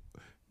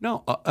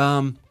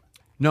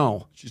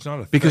 No. She's not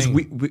a because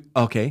thing. we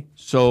okay.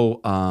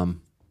 So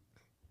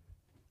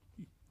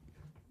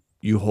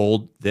you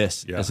hold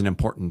this as an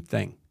important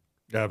thing.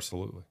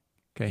 Absolutely.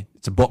 Okay.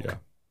 It's a book. Yeah.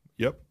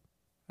 Yep.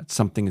 That's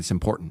something that's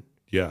important.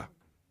 Yeah.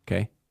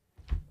 Okay.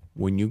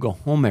 When you go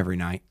home every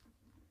night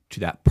to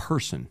that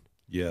person,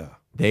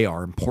 they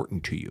are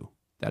important to you.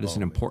 That is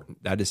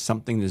that is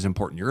something that is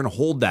important. You're going to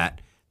hold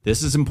that.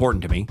 This is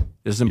important to me.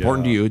 This is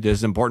important to you. This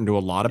is important to a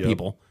lot of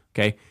people.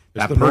 Okay.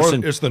 That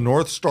person. It's the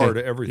North Star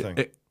to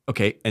everything.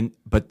 Okay.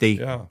 But they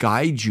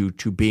guide you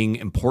to being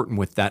important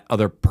with that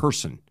other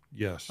person.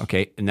 Yes.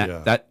 Okay. And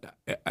that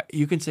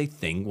you can say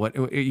thing, what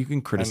you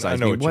can criticize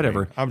me,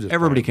 whatever.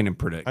 Everybody can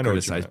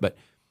criticize, but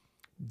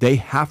they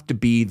have to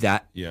be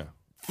that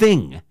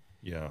thing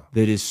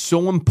that is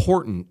so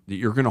important that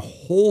you're going to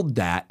hold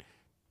that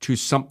to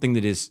something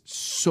that is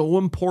so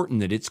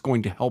important that it's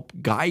going to help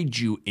guide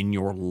you in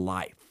your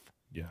life.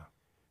 Yeah.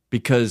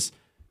 Because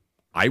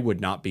I would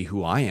not be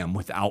who I am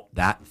without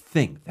that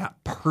thing,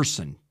 that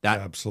person.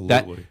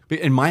 Absolutely.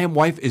 And my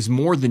wife is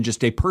more than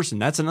just a person.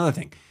 That's another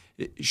thing.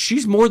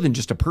 She's more than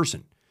just a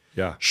person.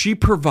 Yeah. She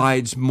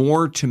provides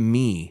more to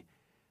me,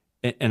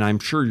 and I'm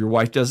sure your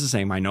wife does the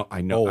same. I know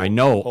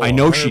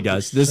she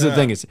does. This is the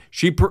thing: is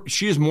she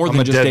is more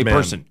than just a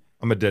person.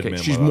 I'm a dead man.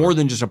 She's more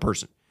than just a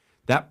person.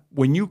 That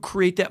when you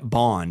create that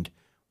bond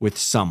with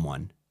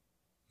someone,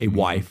 a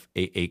wife,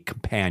 a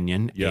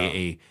companion,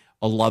 a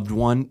loved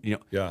one,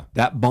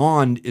 that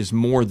bond is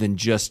more than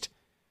just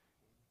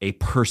a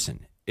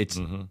person. It's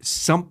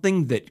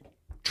something that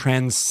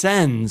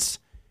transcends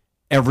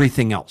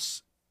everything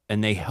else,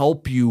 and they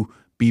help you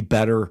be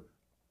better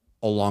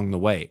along the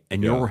way,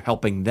 and you're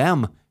helping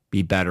them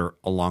be better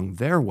along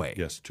their way.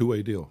 Yes,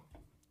 two-way deal.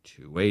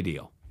 Two-way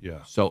deal.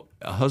 Yeah. So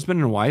a husband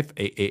and wife,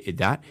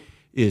 that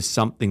is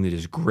something that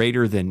is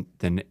greater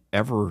than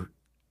ever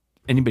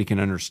anybody can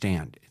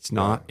understand. It's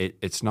not.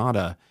 It's not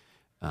a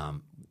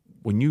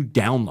when you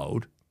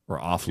download or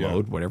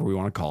offload, whatever we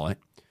want to call it,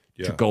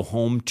 to go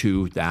home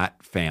to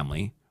that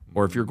family,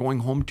 or if you're going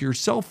home to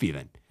yourself,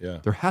 even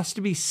there has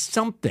to be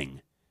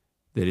something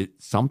that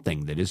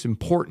is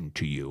important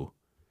to you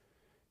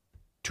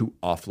to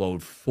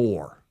offload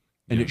for.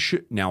 And it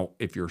should. Now,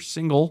 if you're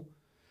single,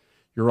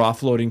 you're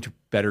offloading to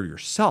better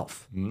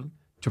yourself,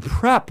 to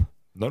prep.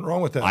 Nothing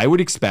wrong with that. I would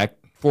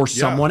expect for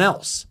someone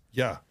else.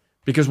 Yeah.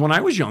 Because when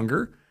I was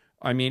younger,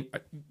 I mean,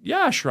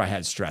 sure, I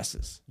had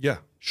stresses. Yeah.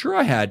 Sure,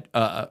 I had.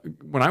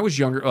 When I was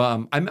younger,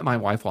 I met my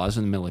wife while I was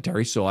in the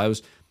military, so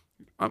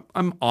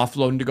I'm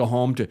offloading to go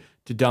home to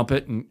dump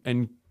it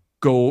and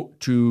go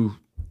to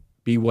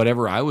be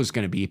whatever I was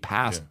going to be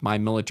past my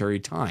military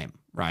time,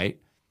 right?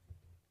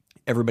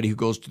 Everybody who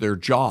goes to their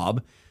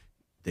job,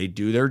 they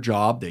do their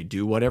job, they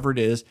do whatever it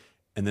is,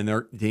 and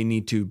then they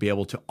need to be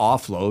able to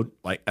offload,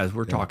 like as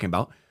we're talking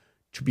about,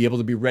 to be able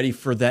to be ready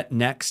for that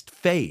next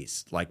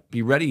phase, like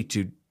be ready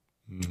to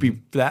be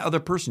for that other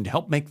person to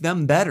help make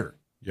them better.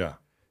 Yeah.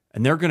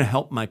 And they're going to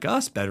help make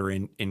us better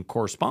in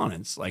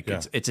correspondence. Like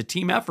it's a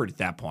team effort at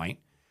that point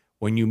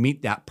when you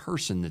meet that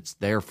person that's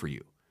there for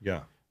you.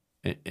 Yeah.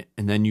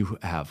 And then you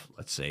have,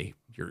 let's say,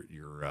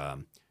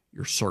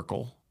 your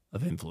circle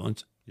of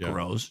influence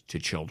grows to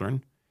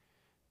children.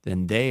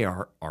 Then they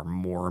are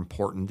more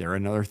important. They're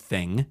another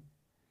thing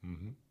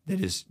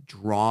that is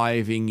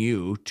driving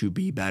you to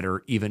be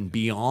better, even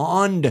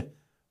beyond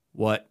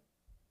what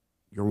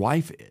your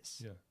wife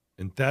is. Yeah.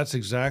 And that's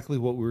exactly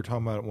what we were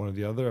talking about in one of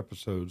the other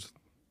episodes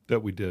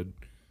that we did,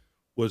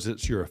 was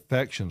it's your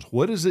affections.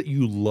 What is it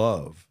you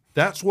love?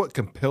 That's what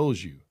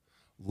compels you.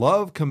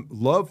 Love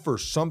for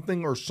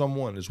something or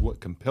someone is what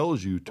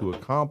compels you to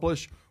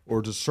accomplish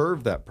or to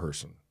serve that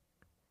person.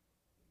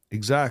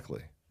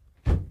 Exactly.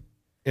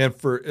 And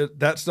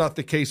that's not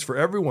the case for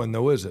everyone,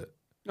 though, is it?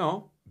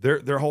 No.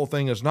 Their whole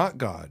thing is not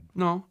God.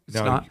 No, it's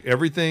not.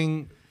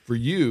 Everything for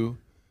you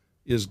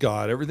is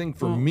God. Everything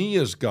for me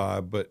is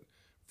God. But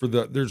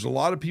there's a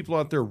lot of people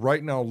out there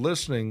right now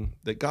listening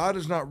that God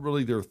is not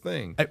really their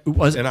thing.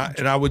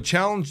 I would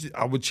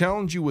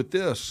challenge you with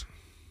this,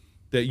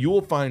 that you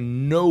will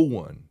find no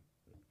one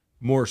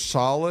more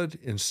solid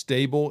and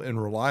stable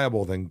and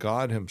reliable than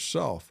God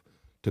himself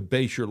to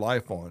base your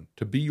life on,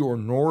 to be your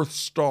North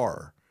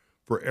Star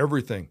for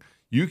everything.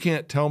 You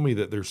can't tell me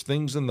that there's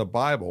things in the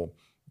Bible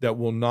that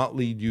will not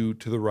lead you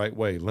to the right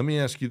way. Let me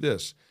ask you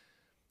this.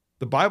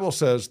 The Bible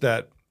says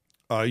that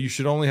you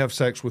should only have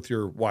sex with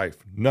your wife,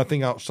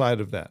 nothing outside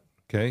of that,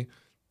 okay?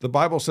 The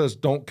Bible says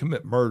don't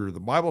commit murder.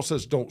 The Bible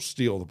says don't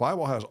steal. The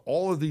Bible has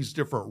all of these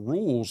different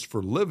rules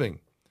for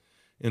living.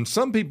 And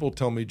some people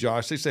tell me,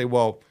 Josh, they say,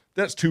 well,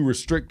 that's too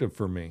restrictive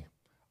for me.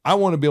 I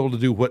want to be able to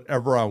do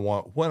whatever I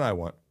want, when I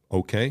want.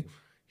 Okay,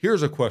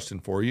 here's a question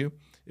for you.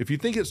 If you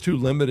think it's too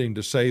limiting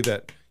to say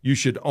that you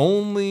should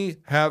only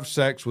have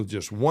sex with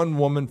just one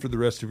woman for the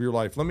rest of your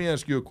life, let me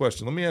ask you a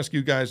question. Let me ask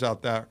you guys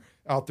out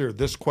there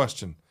this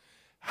question.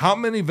 How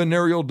many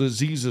venereal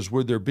diseases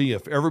would there be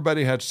if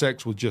everybody had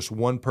sex with just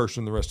one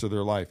person the rest of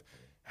their life?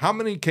 How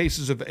many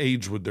cases of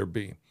AIDS would there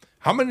be?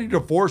 How many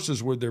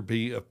divorces would there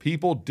be if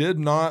people did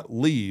not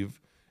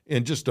leave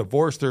and just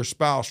divorce their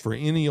spouse for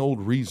any old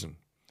reason?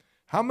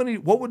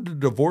 What would the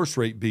divorce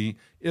rate be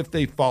if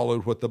they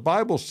followed what the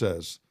Bible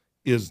says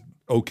is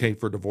okay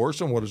for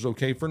divorce and what is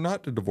okay for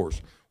not to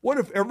divorce? What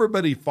if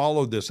everybody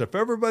followed this? If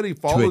everybody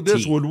followed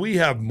this, would we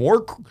have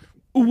more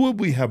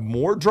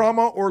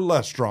drama or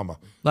less drama?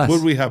 Less.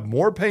 Would we have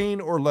more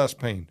pain or less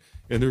pain?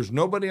 And there's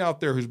nobody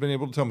out there who's been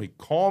able to tell me,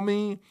 call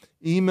me,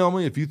 email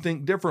me if you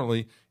think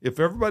differently.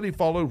 If everybody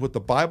followed what the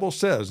Bible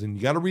says, and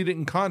you got to read it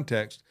in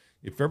context,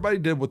 if everybody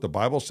did what the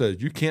Bible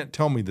says, you can't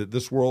tell me that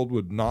this world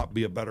would not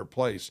be a better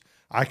place.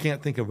 I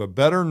can't think of a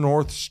better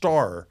North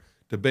Star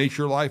to base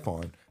your life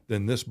on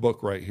than this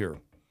book right here,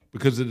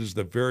 because it is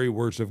the very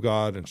words of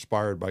God,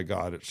 inspired by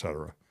God,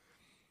 etc.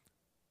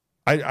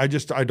 I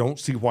don't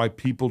see why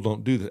people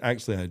don't do that.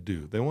 Actually, I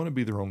do. They want to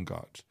be their own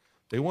gods.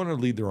 They want to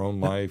lead their own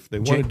life. They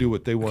want to do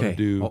what they want to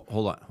do.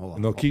 Hold on.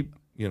 And they'll keep,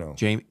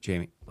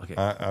 Jamie. Okay.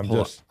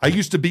 I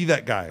used to be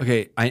that guy.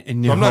 Okay.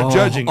 I'm not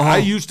judging. I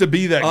used to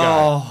be that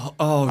guy.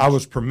 Oh. I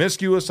was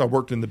promiscuous. I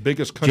worked in the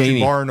biggest country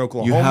bar in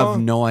Oklahoma. You have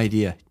no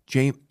idea.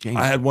 Jamie.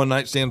 I had one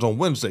night stands on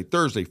Wednesday,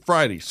 Thursday,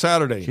 Friday,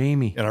 Saturday.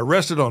 Jamie. And I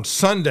rested on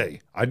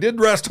Sunday. I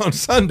did rest on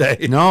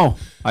Sunday. No,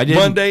 I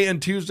didn't. Monday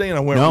and Tuesday, and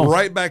I went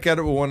right back at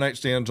it with one night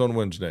stands on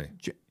Wednesday.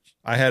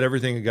 I had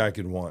everything a guy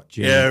could want.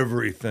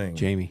 Everything.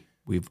 Jamie,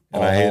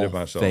 I hated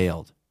myself.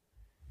 Failed.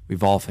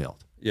 We've all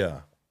failed.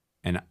 Yeah.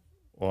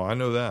 Well, I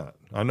know that.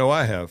 I know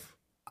I have.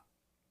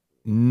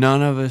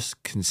 None of us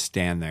can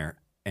stand there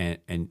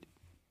and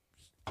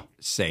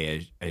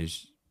say,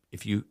 as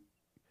if you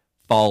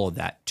follow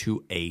that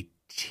to a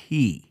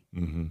T,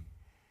 and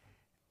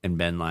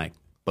been like,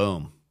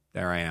 boom,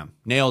 there I am.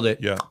 Nailed it.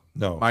 Yeah.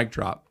 No. Mic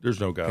drop. There's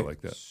no guy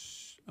like that.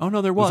 Oh,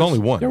 no, there was. There's only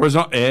one. There was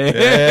only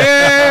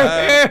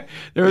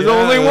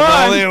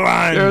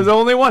one. There was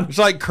only one. It's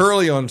like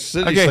Curly on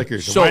City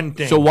Slickers.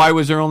 So why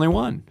was there only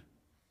one?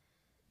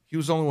 He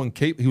was the only one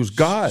capable. He was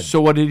God.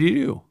 So what did he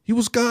do? He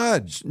was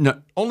God.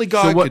 No, only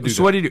God could do that.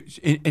 So what did he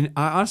do? And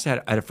I honestly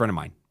had a friend of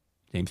mine,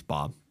 name's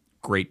Bob.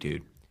 Great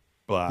dude.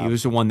 Bob. He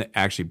was the one that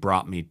actually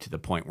brought me to the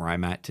point where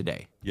I'm at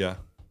today. Yeah.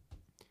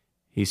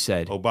 He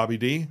said, "Oh, Bobby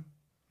D."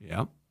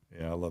 Yep.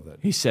 Yeah, I love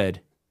that. He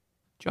said,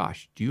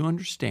 "Josh, do you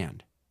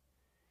understand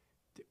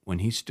that when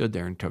he stood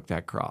there and took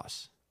that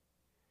cross,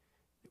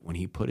 when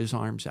he put his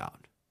arms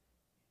out,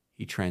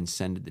 he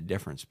transcended the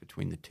difference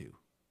between the two."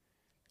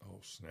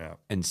 Oh, snap.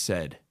 And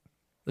said,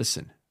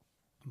 "Listen,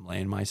 I'm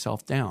laying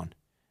myself down.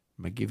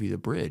 I'm going to give you the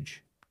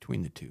bridge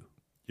between the two.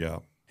 Yeah.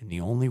 And the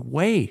only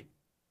way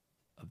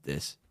of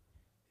this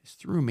is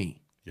through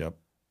me. Yep.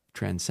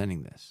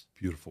 Transcending this."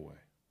 Beautiful way.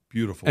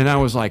 Beautiful. And I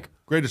was like,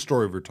 greatest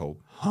story ever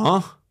told.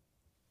 Huh?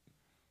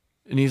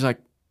 And he's like,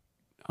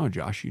 "Oh,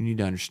 Josh, you need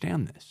to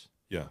understand this.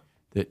 Yeah.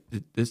 That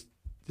this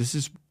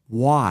is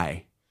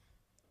why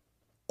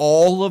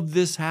all of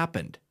this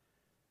happened.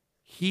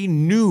 He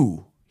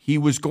knew he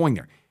was going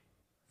there.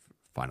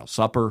 Final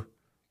supper,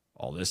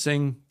 all this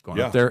thing, going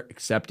up there,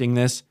 accepting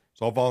this.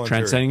 It's all voluntary.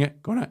 Transcending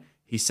it, going out.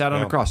 He sat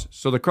on a cross.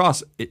 So the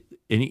cross,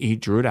 and he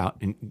drew it out,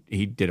 and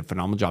he did a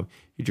phenomenal job.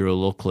 He drew a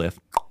little cliff.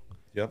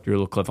 Yep. Drew a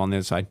little cliff on the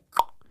other side.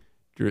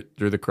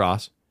 Drew the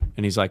cross.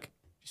 And he's like,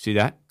 "You see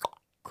that?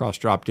 Cross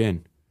dropped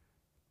in.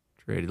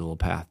 Created a little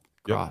path.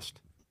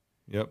 Crossed."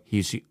 Yep.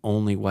 He's the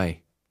only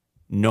way.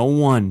 No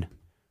one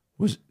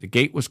was, the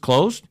gate was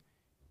closed.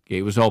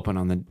 Gate was open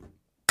on the,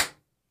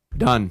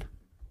 done.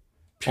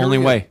 Period. Only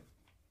way.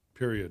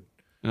 Period.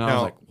 And I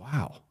was like,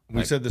 wow.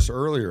 We said this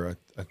earlier.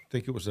 I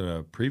think it was in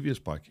a previous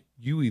podcast.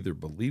 You either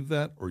believe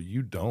that or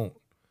you don't.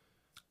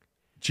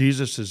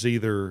 Jesus is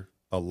either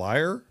a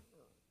liar,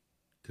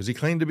 because he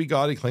claimed to be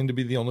God. He claimed to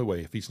be the only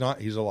way. If he's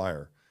not, he's a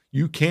liar.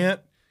 You can't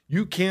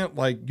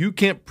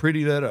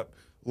pretty that up.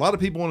 A lot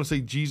of people want to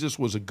say Jesus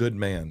was a good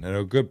man and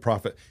a good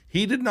prophet.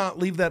 He did not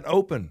leave that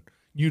open.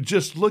 You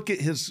just look at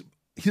his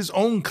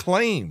own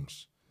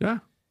claims. Yeah.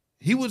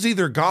 he was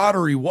either God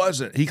or he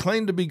wasn't. He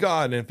claimed to be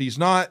God, and if he's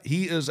not,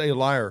 he is a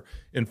liar.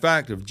 In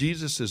fact, if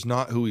Jesus is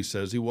not who he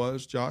says he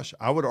was, Josh,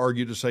 I would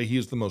argue to say he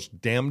is the most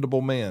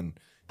damnable man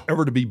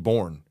ever to be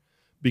born,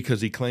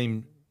 because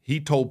he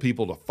told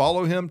people to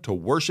follow him, to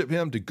worship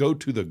him, to go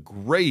to the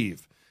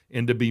grave,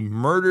 and to be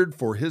murdered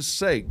for his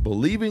sake,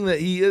 believing that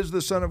he is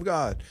the Son of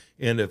God.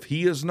 And if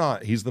he is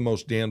not, he's the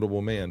most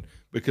damnable man,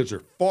 because there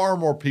are far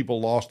more people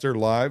lost their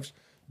lives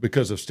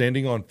because of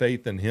standing on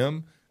faith in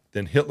him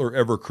than Hitler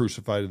ever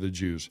crucified the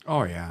Jews.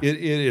 Oh, yeah. It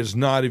is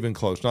not even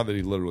close. Not that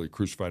he literally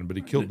crucified them, but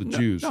he killed the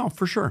Jews. No,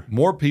 for sure.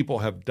 More people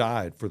have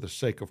died for the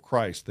sake of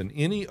Christ than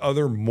any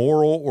other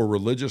moral or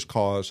religious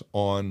cause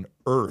on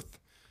earth.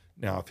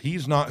 Now, if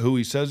he's not who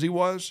he says he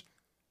was,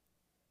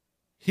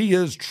 he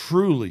is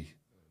truly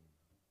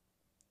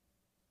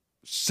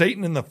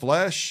Satan in the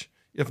flesh,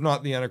 if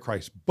not the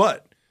Antichrist.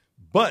 But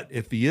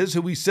if he is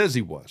who he says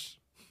he was,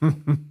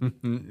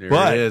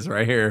 it is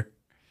right here.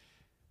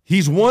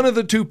 He's one of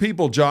the two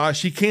people,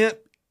 Josh.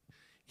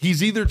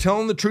 He's either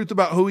telling the truth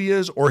about who he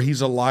is or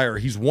he's a liar.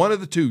 He's one of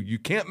the two. You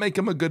can't make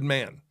him a good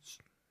man.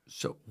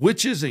 So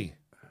which is he?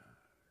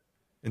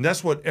 And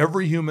that's what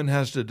every human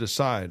has to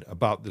decide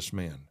about this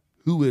man.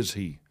 Who is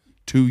he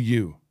to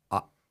you?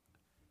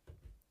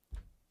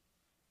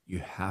 You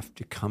have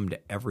to come to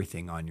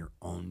everything on your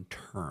own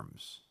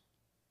terms.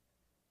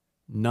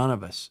 None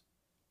of us.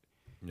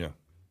 Yeah.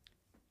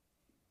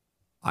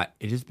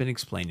 It has been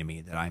explained to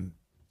me that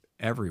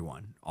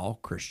everyone, all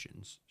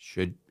Christians,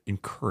 should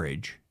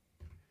encourage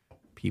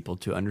people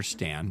to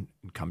understand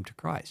and come to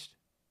Christ.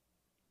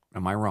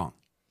 Am I wrong?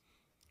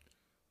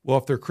 Well,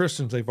 if they're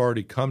Christians, they've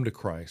already come to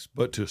Christ,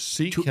 but to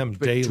seek him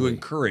daily. To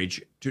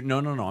encourage. No.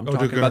 I'm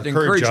talking to about the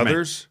encourage encouragement.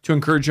 Others? To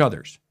encourage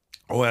others.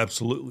 Oh,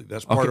 absolutely.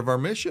 That's part of our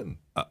mission.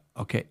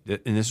 Okay,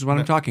 and this is what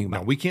I'm talking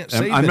about. Now, we can't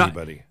save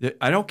anybody.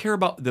 I don't care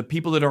about the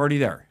people that are already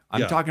there.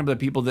 I'm talking about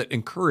the people that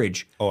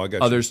encourage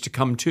others to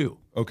come too.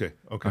 Okay.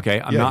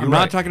 I'm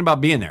not talking about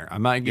being there.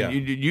 I'm not.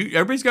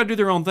 Everybody's got to do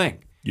their own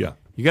thing. Yeah.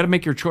 You got to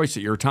make your choice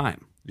at your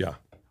time. Yeah.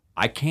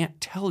 I can't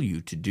tell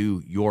you to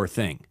do your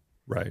thing.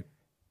 Right.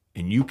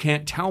 And you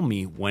can't tell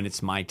me when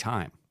it's my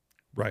time.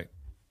 Right.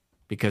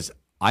 Because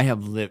I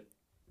have lived,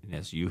 and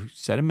as you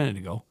said a minute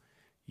ago,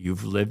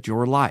 you've lived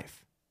your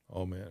life.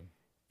 Oh, man.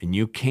 And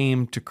you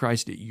came to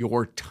Christ at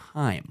your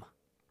time.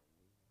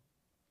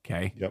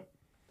 Okay? Yep.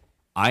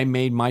 I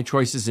made my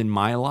choices in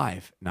my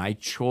life, and I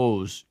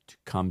chose to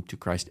come to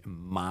Christ in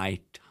my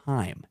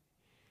time.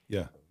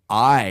 Yeah.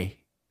 I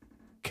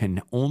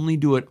can only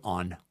do it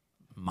on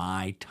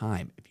my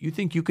time. If you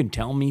think you can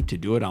tell me to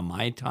do it on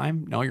my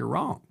time, no, you're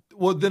wrong.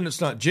 Well, then it's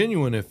not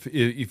genuine if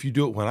you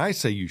do it when I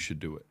say you should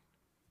do it.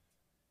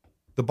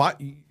 I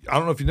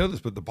don't know if you know this,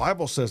 but the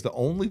Bible says that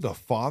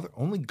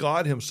only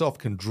God himself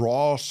can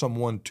draw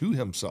someone to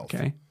himself.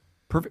 Okay.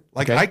 Perfect.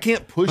 Like I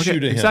can't push you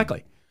to him.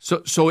 Exactly. So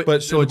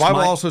the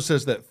Bible also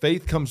says that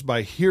faith comes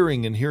by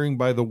hearing, and hearing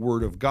by the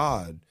word of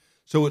God.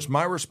 So it's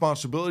my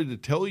responsibility to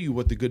tell you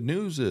what the good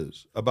news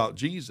is about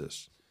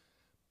Jesus.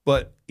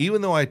 But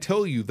even though I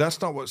tell you,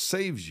 that's not what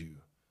saves you.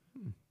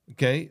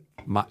 Okay?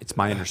 It's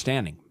my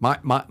understanding. My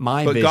But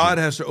vision. God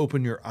has to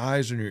open your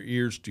eyes and your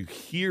ears to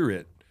hear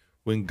it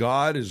when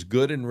God is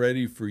good and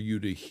ready for you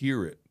to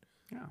hear it.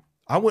 Yeah.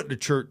 I went to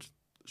church,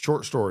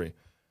 short story.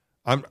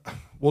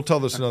 We'll tell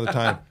this another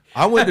time.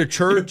 I went to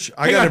church.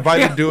 I got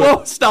invited to do it.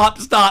 Whoa,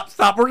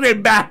 stop. We're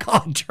getting back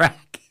on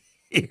track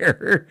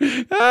here.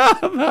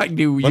 Let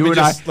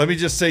me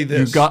just say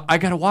this. I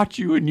got to watch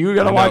you, and you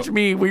got to watch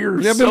me. I've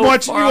been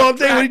watching you all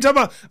day. What are you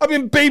talking about? I've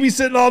been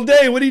babysitting all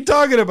day. What are you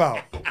talking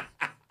about?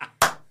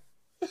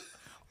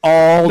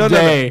 All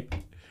day. No.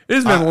 It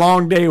has been a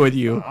long day with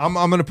you. I'm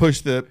going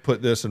to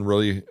put this in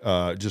really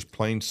just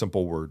plain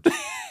simple words.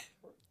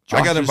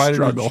 I got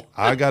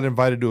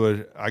invited to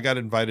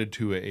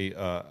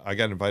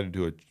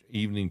a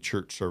evening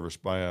church service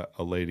by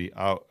a lady,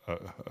 a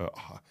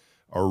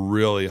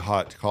really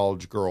hot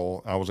college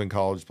girl. I was in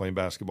college playing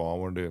basketball. I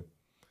wanted to.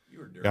 You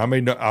were dirty.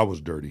 I was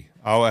dirty.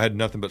 I had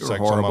nothing but sex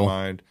on my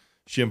mind.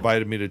 She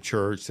invited me to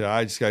church. Said,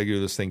 I just got to do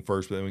this thing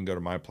first, but then we can go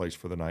to my place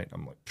for the night.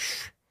 I'm like,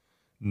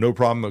 no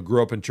problem. I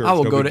grew up in church. I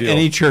will go to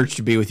any church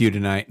to be with you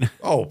tonight.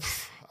 Oh,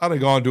 I'd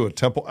have gone to a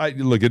temple.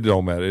 Look, it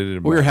don't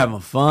matter. We were having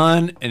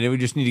fun, and we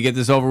just need to get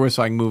this over with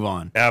so I can move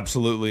on.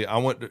 Absolutely.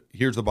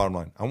 Here's the bottom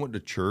line. I went to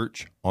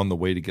church on the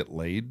way to get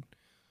laid,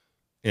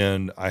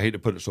 and I hate to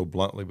put it so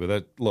bluntly, but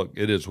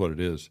it is what it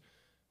is.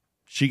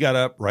 She got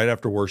up right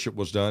after worship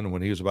was done, and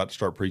when he was about to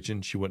start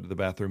preaching, she went to the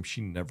bathroom.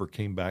 She never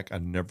came back. I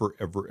never,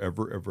 ever,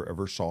 ever, ever,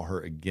 ever saw her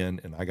again,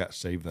 and I got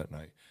saved that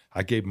night.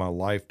 I gave my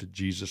life to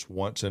Jesus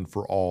once and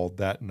for all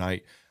that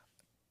night.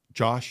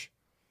 Josh,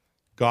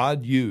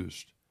 God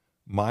used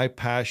my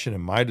passion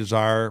and my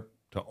desire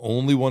to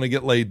only want to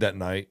get laid that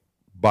night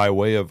by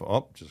way of,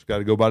 just got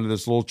to go by to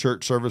this little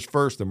church service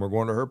first, then we're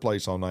going to her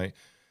place all night.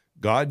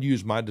 God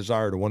used my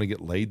desire to want to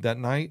get laid that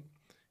night.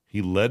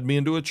 He led me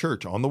into a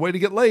church on the way to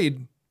get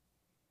laid,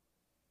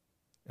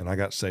 and I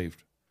got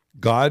saved.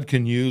 God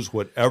can use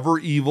whatever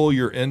evil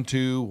you're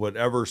into,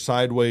 whatever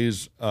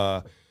sideways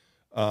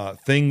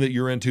thing that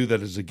you're into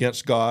that is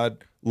against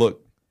God.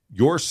 Look,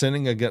 your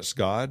sinning against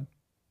God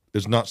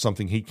is not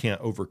something he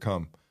can't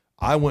overcome.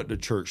 I went to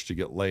church to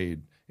get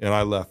laid, and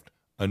I left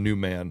a new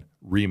man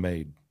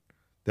remade.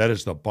 That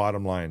is the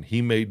bottom line.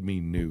 He made me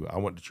new. I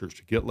went to church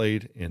to get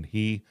laid, and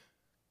he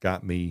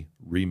got me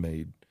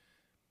remade.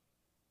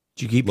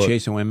 Did you keep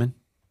chasing women?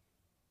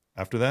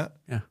 After that?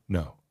 Yeah.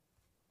 No.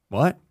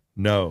 What?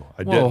 No,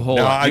 I Whoa, didn't. hold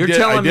No, on. I You're did.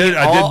 telling I me did.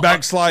 I all- did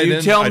backslide.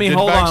 you tell me,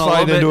 hold on a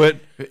backslide little into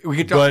bit. it. We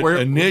could talk. But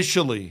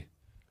initially,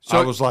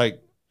 I was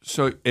like,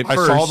 so at I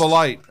first, saw the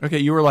light. Okay,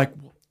 you were like,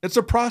 It's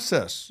a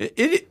process.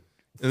 It's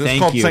It's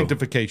called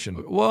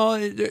sanctification. Well,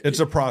 It's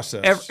a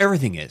process.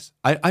 Everything is.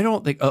 I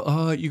don't think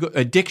you go.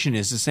 Addiction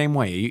is the same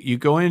way. You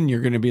go in,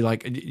 you're going to be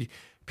like,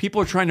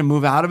 people are trying to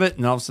move out of it,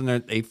 and all of a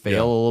sudden they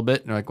fail a little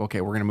bit, and they're like,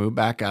 okay, we're going to move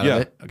back out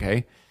of it.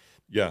 Okay.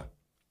 Yeah.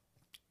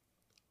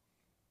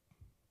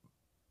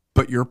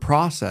 But your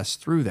process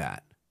through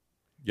that,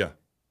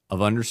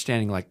 of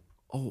understanding, like,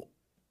 oh,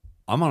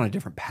 I'm on a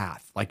different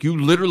path. Like you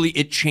literally,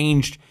 it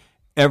changed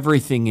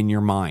everything in your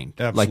mind.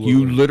 Absolutely. Like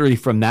you literally,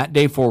 from that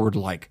day forward,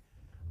 like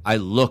I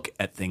look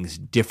at things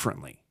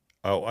differently.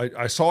 Oh,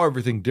 I saw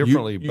everything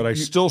differently, but I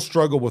still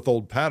struggle with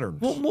old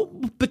patterns. Well,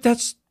 but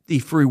that's the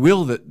free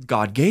will that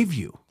God gave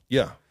you.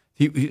 Yeah.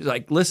 He's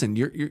like, listen,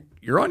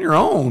 you're on your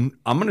own.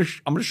 I'm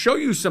gonna show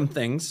you some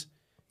things.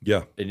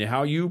 Yeah. And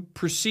how you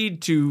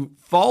proceed to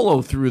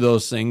follow through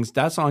those things,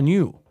 that's on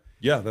you.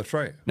 Yeah, that's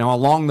right. Now,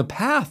 along the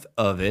path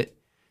of it,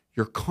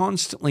 you're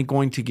constantly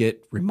going to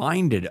get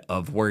reminded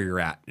of where you're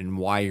at and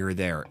why you're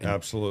there. And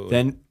absolutely.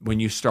 Then when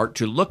you start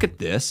to look at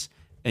this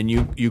and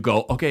you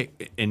go, okay,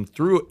 and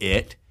through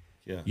it,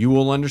 you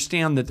will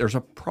understand that there's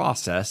a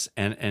process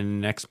and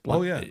an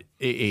explanation.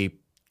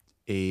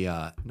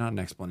 Not an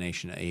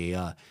explanation,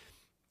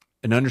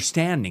 an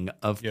understanding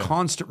of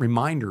constant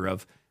reminder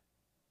of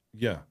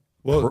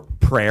well,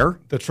 prayer.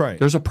 That's right.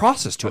 There's a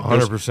process to it.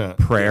 100%.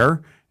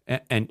 Prayer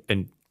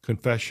and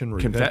confession,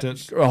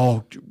 repentance.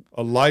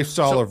 A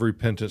lifestyle of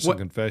repentance and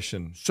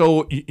confession.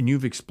 So, and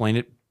you've explained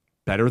it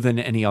better than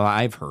any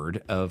I've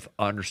heard of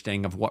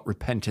understanding of what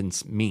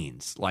repentance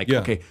means. Like,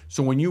 okay,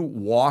 so when you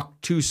walk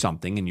to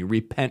something and you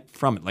repent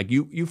from it, like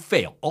you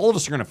fail. All of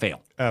us are going to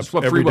fail. That's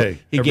what every free day. will.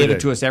 He gave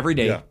it to us every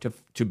day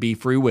to be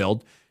free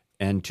willed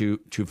and to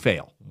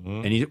fail.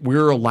 Mm-hmm. And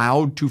we're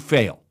allowed to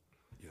fail.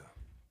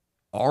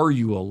 Are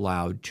you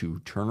allowed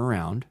to turn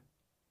around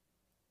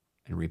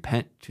and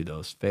repent to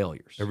those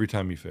failures? Every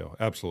time you fail.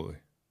 Absolutely.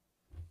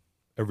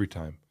 Every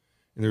time.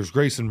 And there's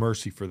grace and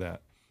mercy for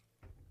that.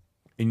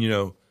 And,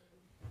 you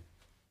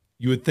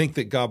would think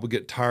that God would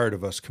get tired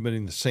of us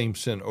committing the same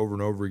sin over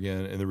and over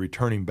again and then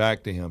returning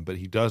back to him, but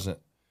he doesn't.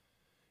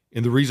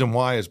 And the reason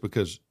why is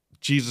because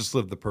Jesus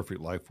lived the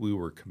perfect life we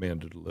were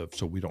commanded to live,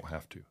 so we don't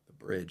have to. The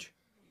bridge.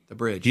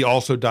 He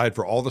also died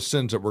for all the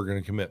sins that we're going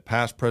to commit,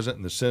 past, present,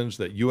 and the sins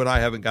that you and I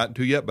haven't gotten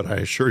to yet, but I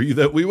assure you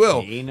that we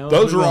will.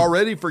 Those are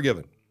already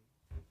forgiven.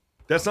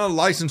 That's not a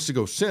license to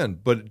go sin,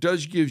 but it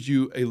does give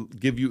you a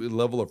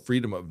level of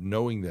freedom of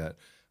knowing that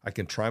I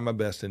can try my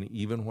best, and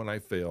even when I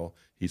fail,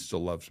 he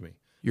still loves me.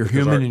 You're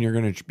human, and you're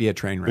going to be a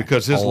train wreck.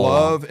 Because his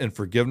love and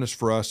forgiveness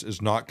for us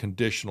is not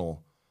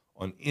conditional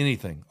on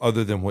anything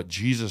other than what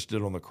Jesus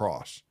did on the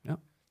cross. Yep.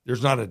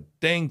 There's not a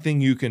dang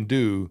thing you can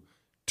do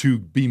to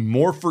be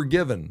more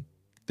forgiven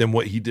than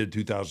what he did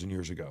 2,000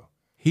 years ago.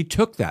 He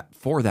took that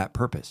for that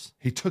purpose.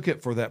 He took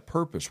it for that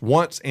purpose.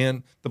 Once,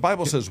 and the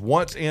Bible says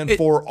once and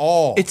for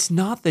all. It's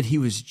not that he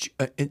was,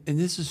 and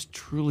this is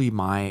truly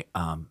my,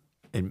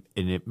 and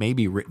it may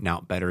be written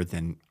out better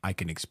than I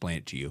can explain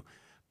it to you,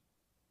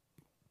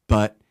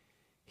 but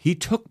he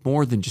took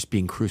more than just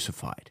being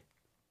crucified.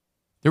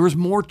 There was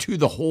more to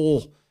the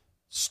whole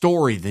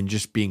story than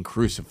just being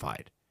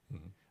crucified.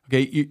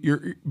 Okay,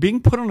 you're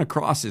being put on a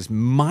cross is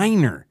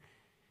minor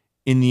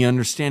in the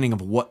understanding of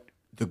what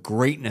the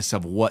greatness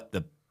of what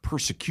the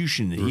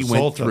persecution that he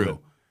went through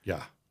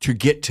to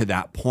get to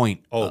that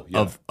point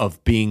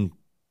of being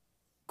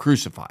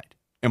crucified.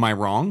 Am I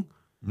wrong?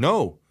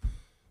 No,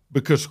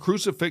 because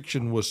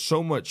crucifixion was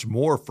so much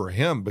more for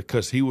him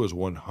because he was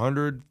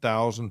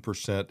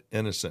 100,000%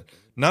 innocent.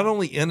 Not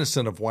only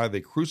innocent of why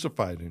they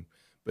crucified him,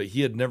 but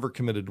he had never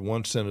committed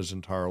one sin his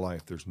entire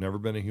life. There's never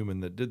been a human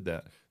that did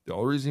that. The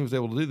only reason he was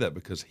able to do that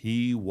because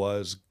he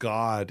was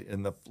God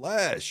in the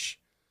flesh.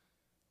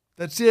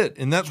 That's it.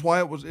 And that's why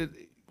it was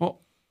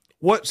well,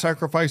 what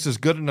sacrifice is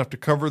good enough to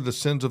cover the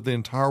sins of the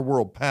entire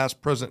world,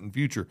 past, present, and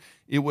future?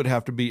 It would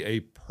have to be a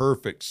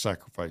perfect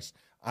sacrifice.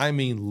 I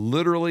mean,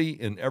 literally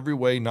in every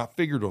way, not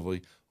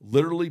figuratively,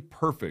 literally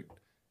perfect.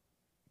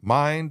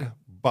 Mind,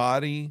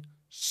 body,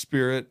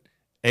 spirit,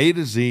 A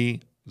to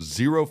Z,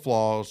 zero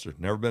flaws. There's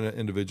never been an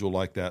individual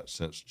like that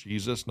since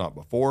Jesus, not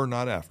before,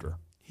 not after.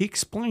 He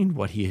explained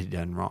what he had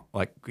done wrong.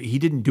 Like, he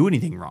didn't do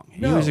anything wrong.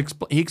 He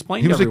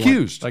explained he was everyone.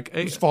 accused. Like,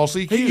 he was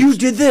falsely accused. Hey, you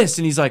did this.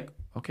 And he's like,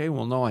 okay,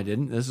 well, no, I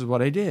didn't. This is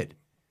what I did.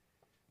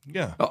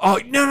 Yeah.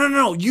 Oh,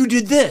 no. You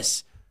did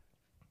this.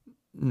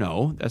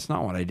 No, that's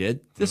not what I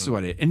did. This is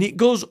what I did. And it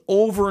goes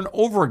over and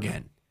over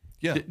again.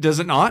 Yeah. Does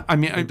it not? I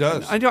mean, it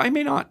does. I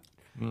may not.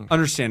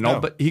 understand all,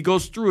 but he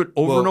goes through it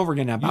over and over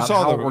again about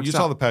how it works You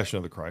saw the Passion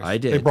of the Christ. I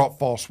did. They brought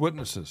false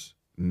witnesses.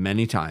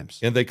 Many times.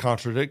 And they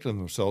contradicted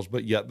themselves,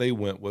 but yet they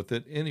went with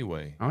it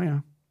anyway. Oh, yeah.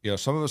 You know,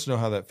 some of us know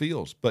how that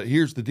feels. But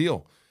here's the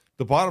deal.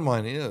 The bottom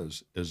line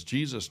is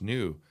Jesus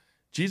knew.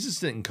 Jesus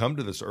didn't come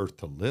to this earth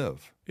to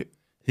live.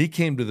 He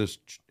came to this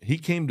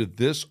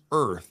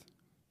earth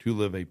to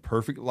live a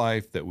perfect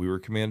life that we were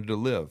commanded to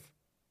live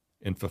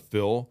and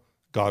fulfill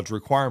God's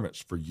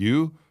requirements for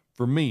you,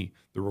 for me,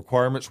 the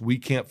requirements we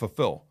can't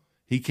fulfill.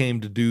 He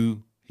came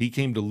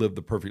to live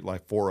the perfect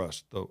life for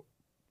us, the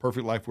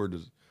perfect life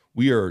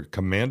we are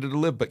commanded to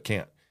live but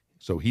can't.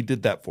 So he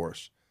did that for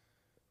us.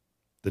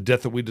 The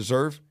death that we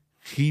deserve,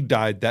 he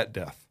died that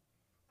death.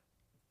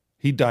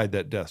 He died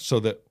that death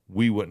so that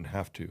we wouldn't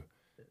have to.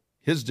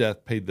 His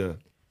death paid the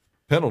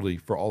penalty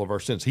for all of our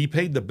sins. He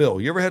paid the bill.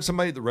 You ever had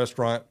somebody at the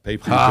restaurant pay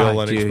for your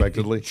bill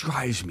unexpectedly? Dude, it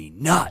drives me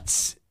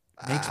nuts.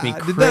 Makes me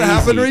crazy. Did that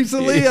happen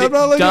recently? It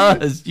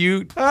does.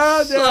 You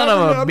son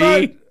of a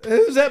bee.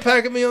 Who's that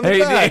packing me on the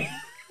back?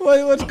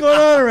 Wait, what's going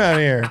on around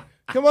here?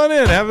 Come on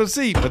in, have a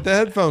seat. Put the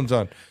headphones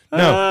on.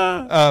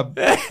 No,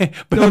 but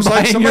it's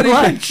like somebody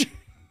lunch.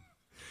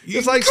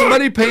 It's like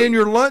somebody paying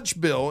your lunch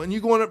bill, and you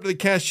going up to the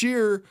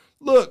cashier.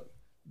 Look,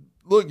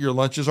 your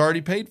lunch is already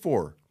paid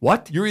for.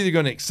 What? You're either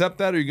going to accept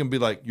that, or you're going to be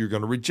like, you're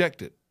going to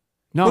reject it.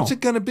 No. What's it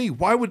going to be?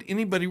 Why would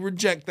anybody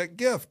reject that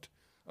gift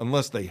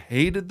unless they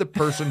hated the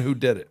person who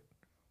did it?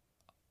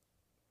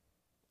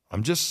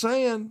 I'm just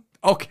saying.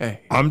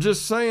 Okay. I'm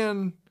just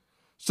saying.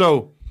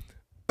 So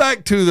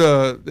back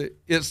to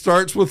it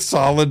starts with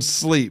solid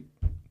sleep.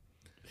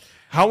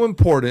 How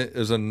important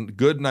is a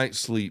good night's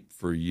sleep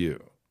for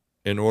you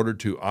in order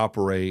to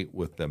operate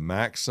with the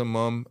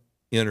maximum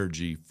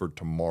energy for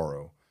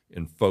tomorrow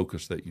and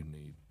focus that you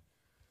need?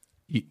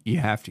 You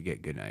have to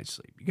get good night's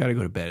sleep. You got to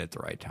go to bed at the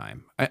right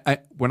time.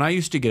 When I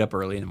used to get up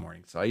early in the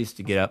morning, so I used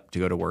to get up to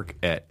go to work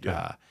at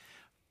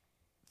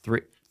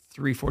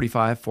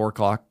 3:45, 4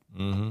 o'clock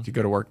to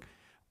go to work.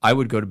 I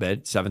would go to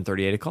bed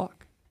 7:30, 8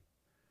 o'clock.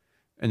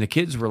 And the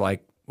kids were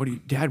like,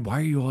 Dad, why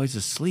are you always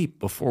asleep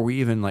before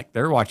we even,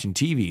 they're watching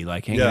TV,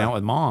 hanging out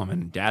with Mom,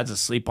 and Dad's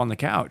asleep on the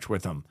couch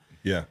with them.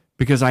 Yeah.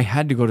 Because I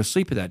had to go to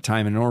sleep at that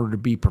time in order to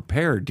be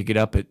prepared to get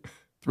up at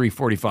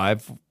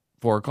 3:45,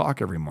 4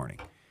 o'clock every morning.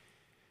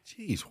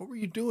 Jeez, what were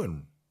you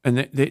doing?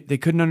 And they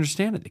couldn't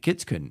understand it. The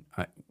kids couldn't.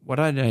 What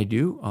did I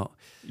do?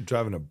 You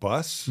driving a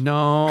bus?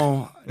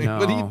 No.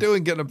 What are you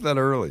doing getting up that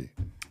early?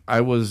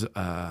 I was.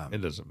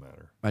 It doesn't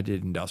matter. I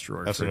did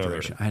industrial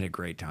refrigeration. I had a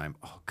great time.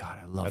 Oh God,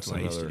 I loved what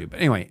I used to do. But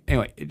anyway,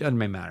 it doesn't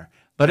matter.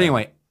 But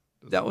anyway,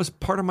 that was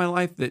part of my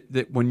life.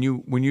 That when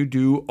you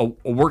do a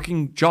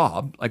working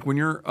job, like when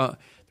you're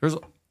there's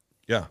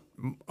a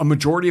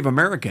majority of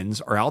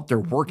Americans are out there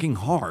working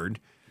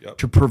hard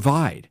to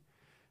provide.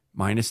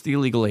 Minus the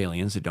illegal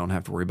aliens that don't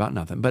have to worry about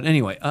nothing. But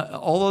anyway,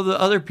 all of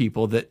the other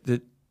people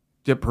that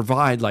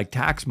provide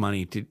tax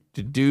money to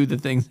do the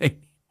things they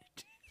need.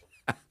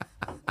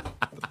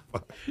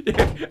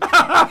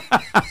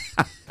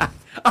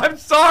 I'm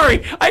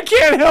sorry. I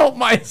can't help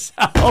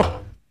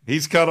myself.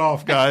 He's cut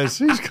off, guys.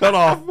 He's cut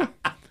off.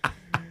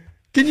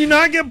 Can you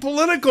not get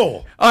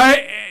political?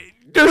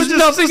 There's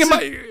nothing in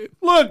my...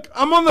 Look,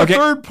 I'm on the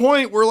third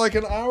point. We're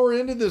an hour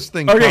into this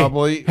thing,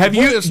 probably.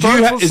 Is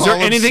there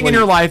anything in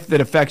your life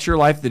that affects your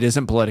life that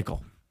isn't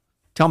political?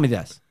 Tell me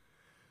this.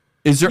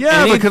 Is there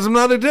because I'm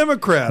not a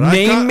Democrat.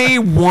 Name me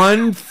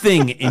one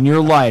thing in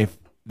your life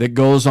that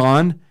goes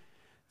on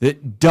that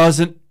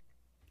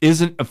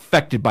isn't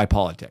affected by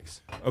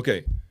politics.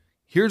 Okay,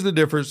 here's the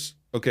difference.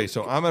 Okay,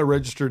 so I'm a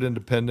registered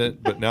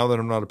independent, but now that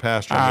I'm not a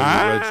pastor,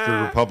 I'm a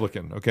registered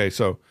Republican. Okay,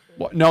 so...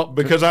 No,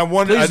 because I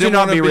didn't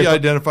want to be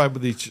identified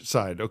with each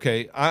side.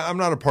 Okay, I'm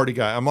not a party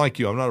guy. I'm like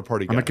you. I'm not a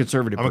party guy. I'm a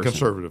conservative. I'm a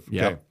conservative. Okay,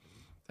 yep.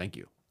 Thank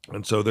you.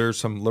 And so there's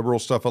some liberal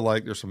stuff I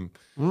like. There's some.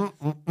 Well,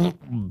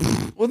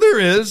 there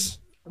is.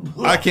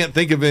 I can't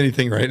think of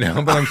anything right now,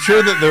 but I'm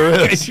sure that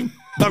there is.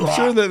 I'm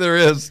sure that there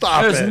is.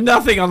 Stop There's it.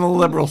 nothing on the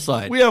liberal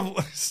side. We have.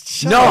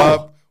 Shut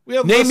up. We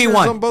have name me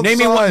one. On both name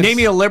sides. me one. Name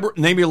me a liberal.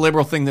 Name me a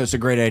liberal thing that's a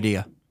great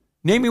idea.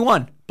 Name me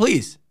one,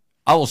 please.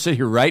 I will sit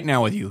here right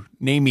now with you.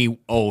 Name me.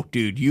 Oh,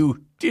 dude,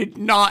 you did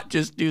not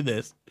just do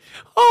this.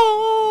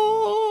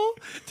 Oh,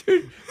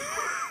 dude.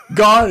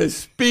 God is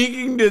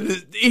speaking to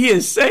this. He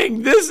is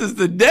saying this is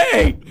the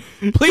day.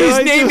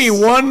 Please name me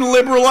one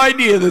liberal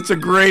idea that's a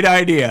great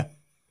idea.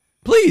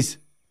 Please.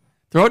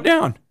 Throw it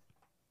down.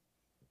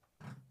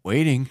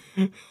 Waiting.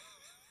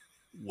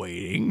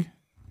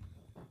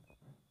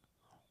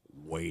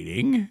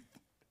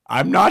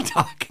 I'm not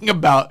talking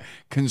about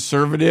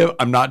conservative.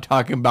 I'm not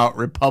talking about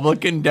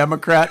Republican,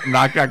 Democrat. I'm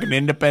not talking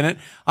independent.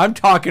 I'm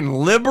talking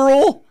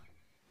liberal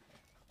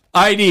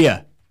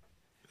idea.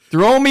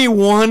 Throw me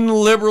one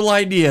liberal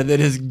idea that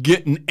is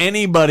getting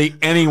anybody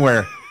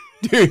anywhere.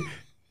 Dude,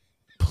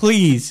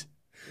 please.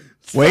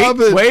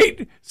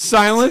 Wait.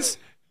 Silence.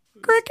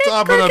 Cricket.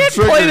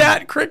 Play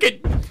that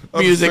cricket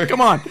music.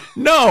 Come on.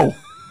 No.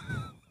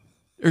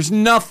 There's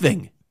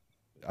nothing.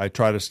 I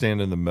try to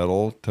stand in the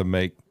middle to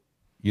make,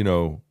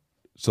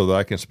 so that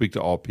I can speak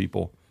to all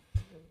people.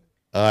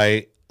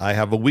 I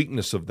have a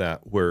weakness of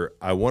that where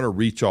I want to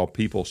reach all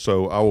people,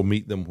 so I will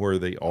meet them where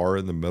they are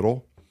in the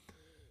middle.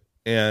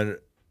 And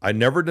I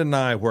never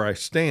deny where I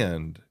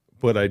stand,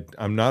 but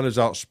I'm not as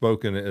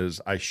outspoken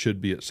as I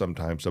should be at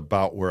sometimes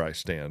about where I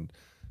stand.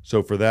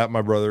 So for that,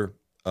 my brother,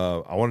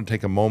 I want to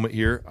take a moment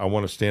here. I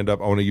want to stand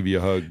up. I want to give you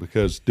a hug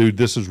because, dude,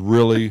 this is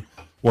really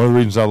one of the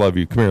reasons I love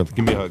you. Come here,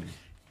 give me a hug.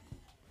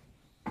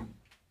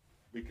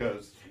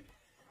 Because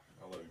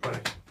I love you, buddy.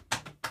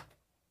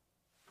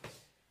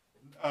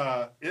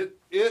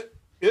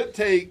 It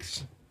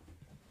takes,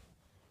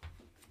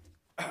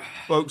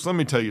 folks. Let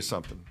me tell you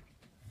something.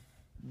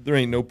 There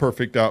ain't no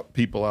perfect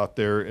people out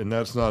there, and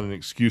that's not an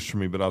excuse for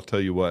me. But I'll tell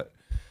you what: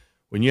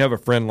 when you have a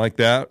friend like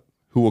that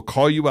who will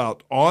call you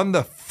out on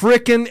the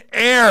frickin'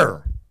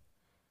 air,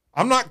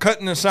 I'm not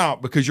cutting this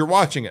out because you're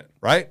watching it,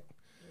 right?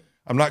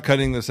 I'm not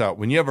cutting this out.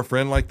 When you have a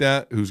friend like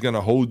that who's going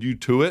to hold you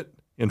to it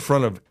in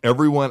front of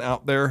everyone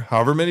out there,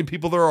 however many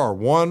people there are,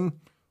 1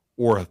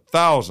 or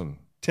 1,000,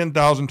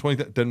 10,000,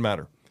 20,000, doesn't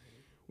matter.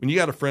 When you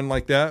got a friend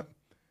like that,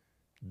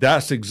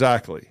 that's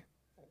exactly.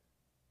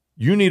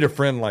 You need a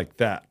friend like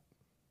that.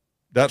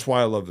 That's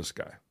why I love this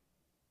guy.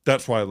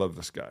 That's why I love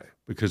this guy,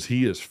 because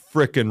he is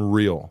frickin'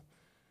 real.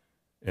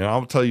 And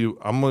I'll tell you,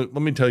 let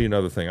me tell you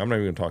another thing. I'm not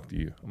even going to talk to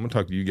you. I'm going to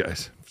talk to you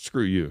guys.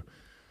 Screw you.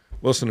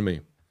 Listen to me.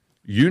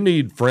 You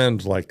need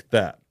friends like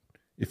that.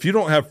 If you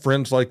don't have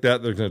friends like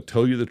that, they're going to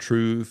tell you the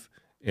truth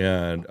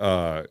and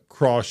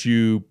cross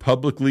you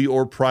publicly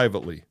or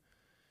privately.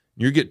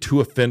 You get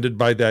too offended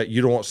by that.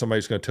 You don't want somebody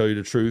who's going to tell you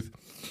the truth.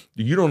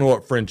 You don't know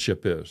what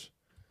friendship is.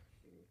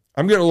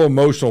 I'm getting a little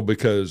emotional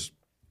because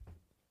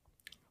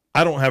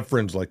I don't have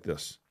friends like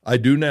this. I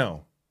do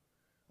now.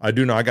 I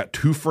got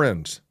 2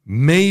 friends,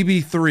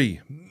 maybe 3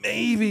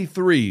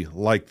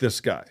 like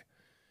this guy.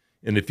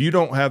 And if you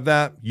don't have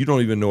that, you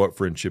don't even know what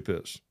friendship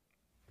is.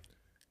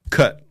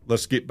 Cut.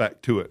 Let's get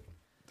back to it.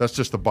 That's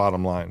just the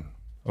bottom line.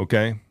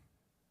 Okay?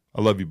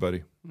 I love you,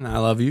 buddy. I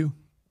love you.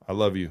 I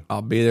love you.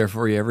 I'll be there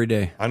for you every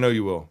day. I know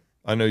you will.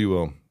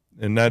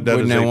 And that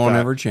won't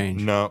ever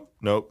change. No,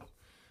 nope.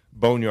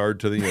 Boneyard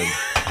to the end.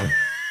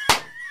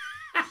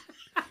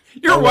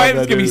 Your wife's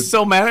going to be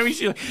so mad at me.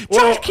 She's like,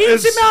 Josh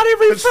keeps him out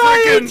every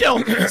Friday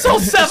until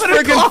 7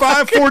 o'clock.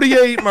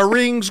 5:48. My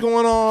ring's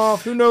going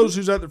off. Who knows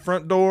who's at the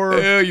front door?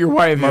 Your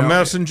wife. My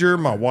messenger,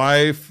 my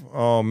wife.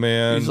 Oh,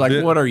 man. He's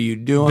like, what are you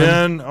doing?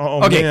 Ben,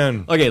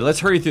 man. Okay, let's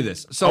hurry through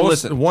this. So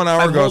listen. 1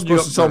 hour ago, I was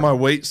supposed to sell my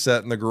weight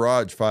set in the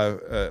garage 5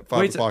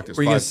 o'clock.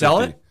 Were you going to sell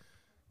it?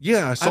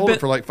 Yeah, I sold it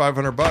for like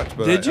 $500. But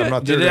did you? I'm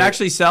not there did it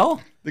actually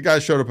sell? The guy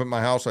showed up at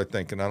my house, I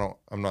think, and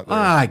I'm not there.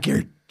 I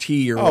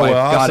guarantee your wife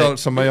got I'll sell it. it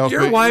to somebody else.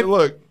 Your wife.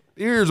 Look,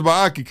 here's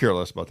about. I could care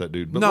less about that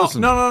dude. But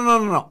listen.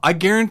 No. I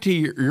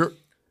guarantee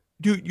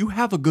dude, you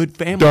have a good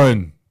family.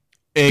 Done.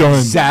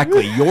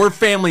 Exactly. Your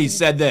family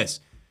said this.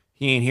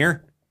 He ain't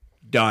here.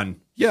 Done.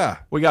 Yeah,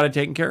 we got it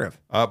taken care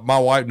of. My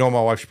wife.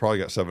 She probably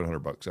got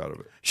 $700 out of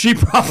it. She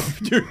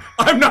probably, dude.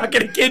 I'm not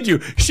gonna kid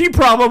you. She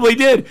probably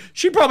did.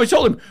 She probably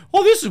told him,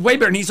 "Oh, this is way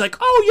better." And he's like,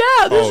 "Oh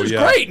yeah, this is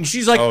great." And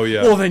she's like,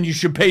 "Well, then you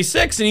should pay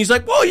 $6." And he's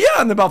like, "Well, yeah."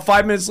 And about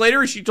 5 minutes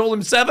later, she told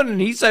him $7, and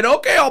he said,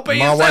 "Okay, I'll pay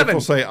you $7." My wife will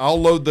say,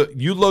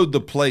 you load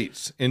the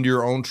plates into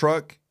your own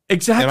truck."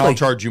 Exactly. And I'll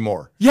charge you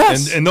more.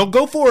 Yes. And they'll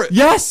go for it.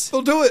 Yes.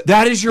 They'll do it.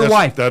 That is your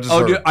wife. That is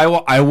her. Dude,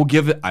 I will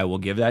give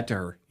that to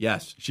her.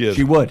 Yes. She is.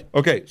 She would.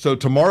 Okay, so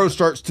tomorrow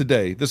starts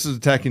today. This is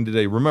Attacking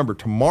Today. Remember,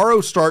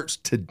 tomorrow starts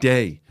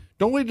today.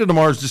 Don't wait till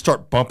tomorrow to just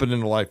start bumping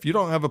into life. If you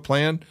don't have a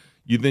plan,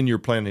 then you're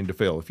planning to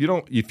fail. If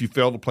you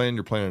fail to plan,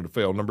 you're planning to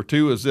fail. Number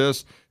 2 is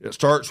this. It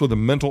starts with a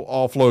mental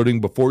offloading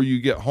before you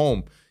get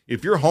home.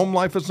 If your home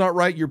life is not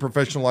right, your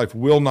professional life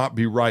will not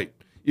be right.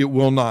 It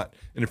will not.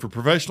 And if your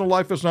professional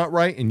life is not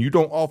right and you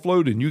don't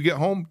offload and you get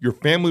home, your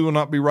family will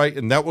not be right,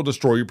 and that will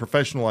destroy your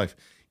professional life.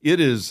 It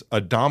is a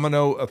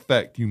domino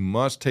effect. You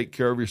must take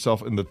care of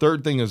yourself. And the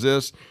third thing is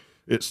this.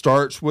 It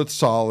starts with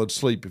solid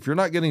sleep. If you're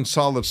not getting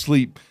solid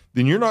sleep,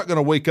 then you're not going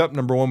to wake up,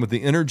 number 1, with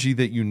the energy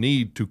that you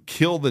need to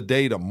kill the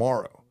day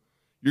tomorrow.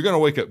 You're going to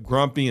wake up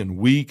grumpy and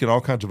weak and all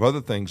kinds of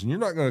other things, and you're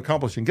not going to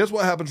accomplish. And guess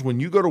what happens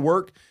when you go to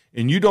work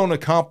and you don't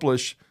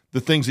accomplish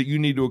the things that you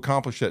need to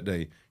accomplish that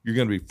day? You're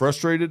going to be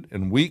frustrated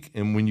and weak.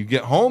 And when you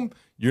get home,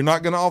 you're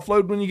not going to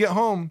offload when you get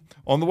home.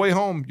 On the way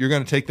home, you're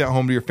going to take that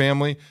home to your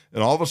family.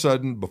 And all of a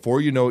sudden, before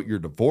you know it, you're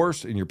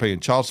divorced and you're paying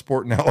child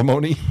support and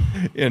alimony.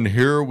 And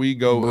here we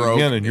go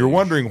again. And you're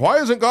wondering, why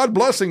isn't God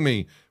blessing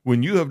me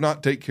when you have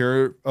not taken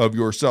care of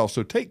yourself?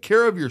 So take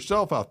care of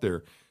yourself out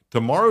there.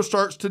 Tomorrow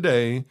starts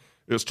today.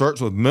 It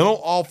starts with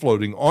mental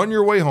offloading. On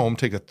your way home,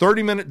 take a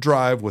 30-minute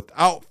drive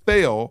without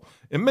fail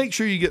and make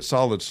sure you get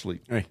solid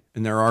sleep. Hey,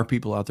 and there are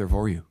people out there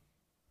for you.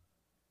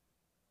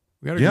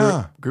 We got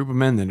a group of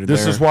men that are there.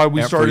 This is why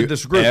we started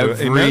this group.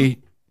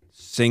 Every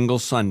single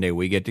Sunday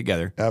we get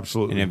together.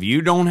 Absolutely. And if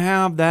you don't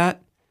have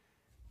that,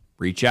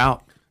 reach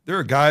out. There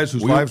are guys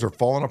whose lives are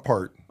falling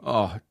apart.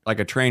 Oh, like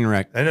a train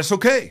wreck. And it's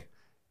okay.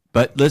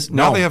 But listen,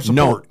 now they have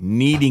support.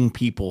 Needing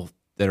people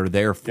that are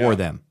there for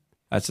them.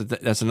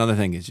 That's another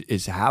thing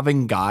is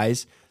having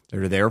guys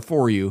They're there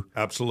for you.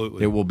 Absolutely.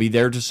 They will be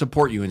there to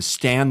support you and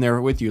stand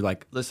there with you.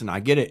 Like, listen, I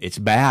get it. It's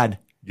bad.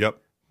 Yep.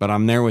 But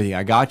I'm there with you.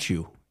 I got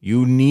you.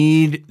 You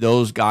need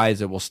those guys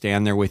that will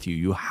stand there with you.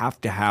 You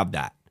have to have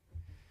that.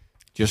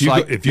 Just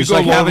like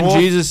having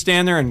Jesus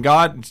stand there and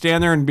God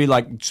stand there and be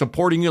like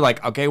supporting you,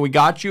 like, okay, we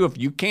got you. If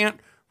you can't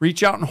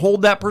reach out and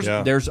hold that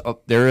person,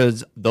 there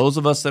is those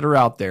of us that are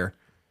out there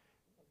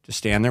to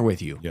stand there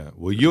with you. Yeah.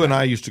 Well, you and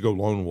I used to go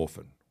lone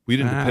wolfing. We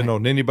didn't depend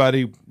on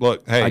anybody.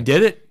 Look, hey, I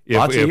did it.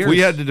 If we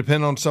had to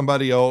depend on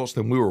somebody else,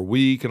 then we were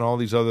weak and all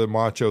these other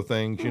macho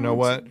things. You know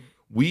what?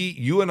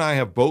 You and I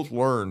have both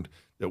learned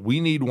that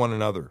we need one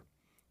another.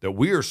 That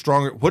we are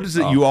stronger. What is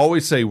it you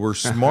always say? We're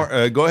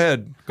smart. Go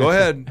ahead.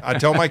 I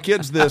tell my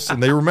kids this,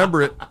 and they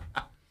remember it.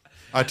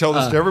 I tell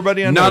this to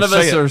everybody I know. None of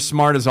us are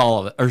smart as all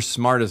of it. Or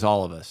smart as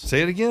all of us.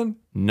 Say it again.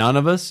 None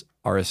of us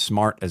are as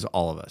smart as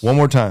all of us. One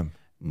more time.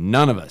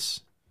 None of us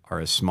are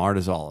as smart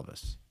as all of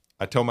us.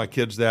 I tell my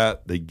kids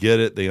that. They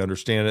get it. They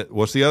understand it.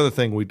 What's the other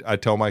thing I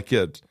tell my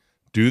kids?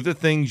 Do the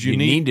things you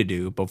need to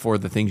do before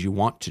the things you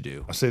want to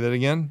do. I'll say that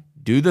again.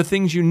 Do the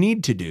things you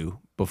need to do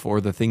before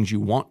the things you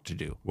want to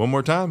do. One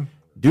more time.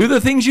 Do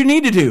the things you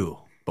need to do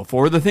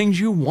before the things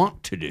you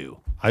want to do.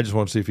 I just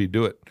want to see if he'd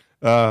do it.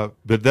 But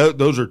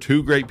those are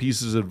two great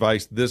pieces of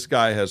advice this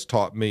guy has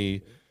taught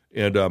me,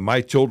 and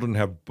my children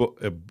have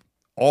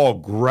all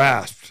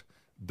grasped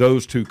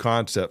those two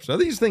concepts. Now,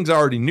 these things I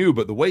already knew,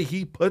 but the way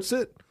he puts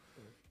it,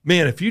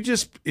 man, if you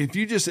just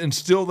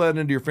instill that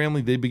into your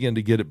family, they begin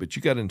to get it, but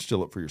you got to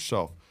instill it for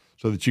yourself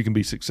so that you can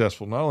be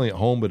successful, not only at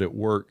home, but at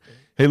work.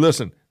 Hey,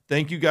 listen,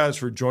 thank you guys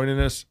for joining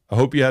us. I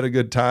hope you had a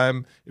good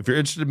time. If you're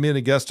interested in being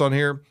a guest on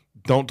here,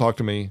 don't talk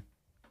to me.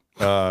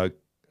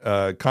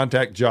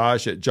 Contact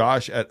Josh at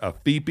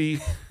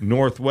Afepi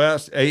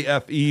Northwest,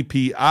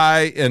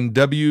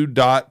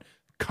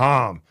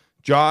 AFEPINW.com.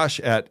 Josh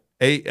at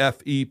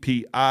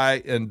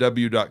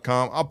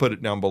AFEPINW.com. I'll put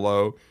it down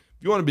below.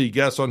 If you want to be a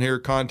guest on here,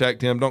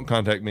 contact him. Don't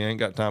contact me. I ain't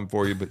got time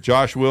for you. But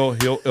Josh will.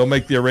 He'll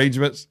make the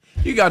arrangements.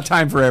 You got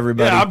time for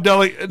everybody. Yeah, I'm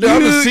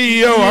the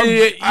CEO.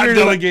 I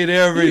delegate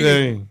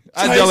everything.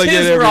 I delegate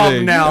his everything.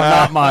 Problem now,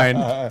 not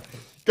mine.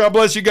 God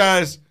bless you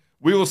guys.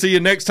 We will see you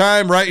next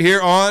time right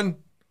here on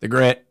The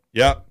Grit.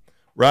 Yep.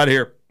 Right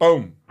here.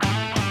 Boom.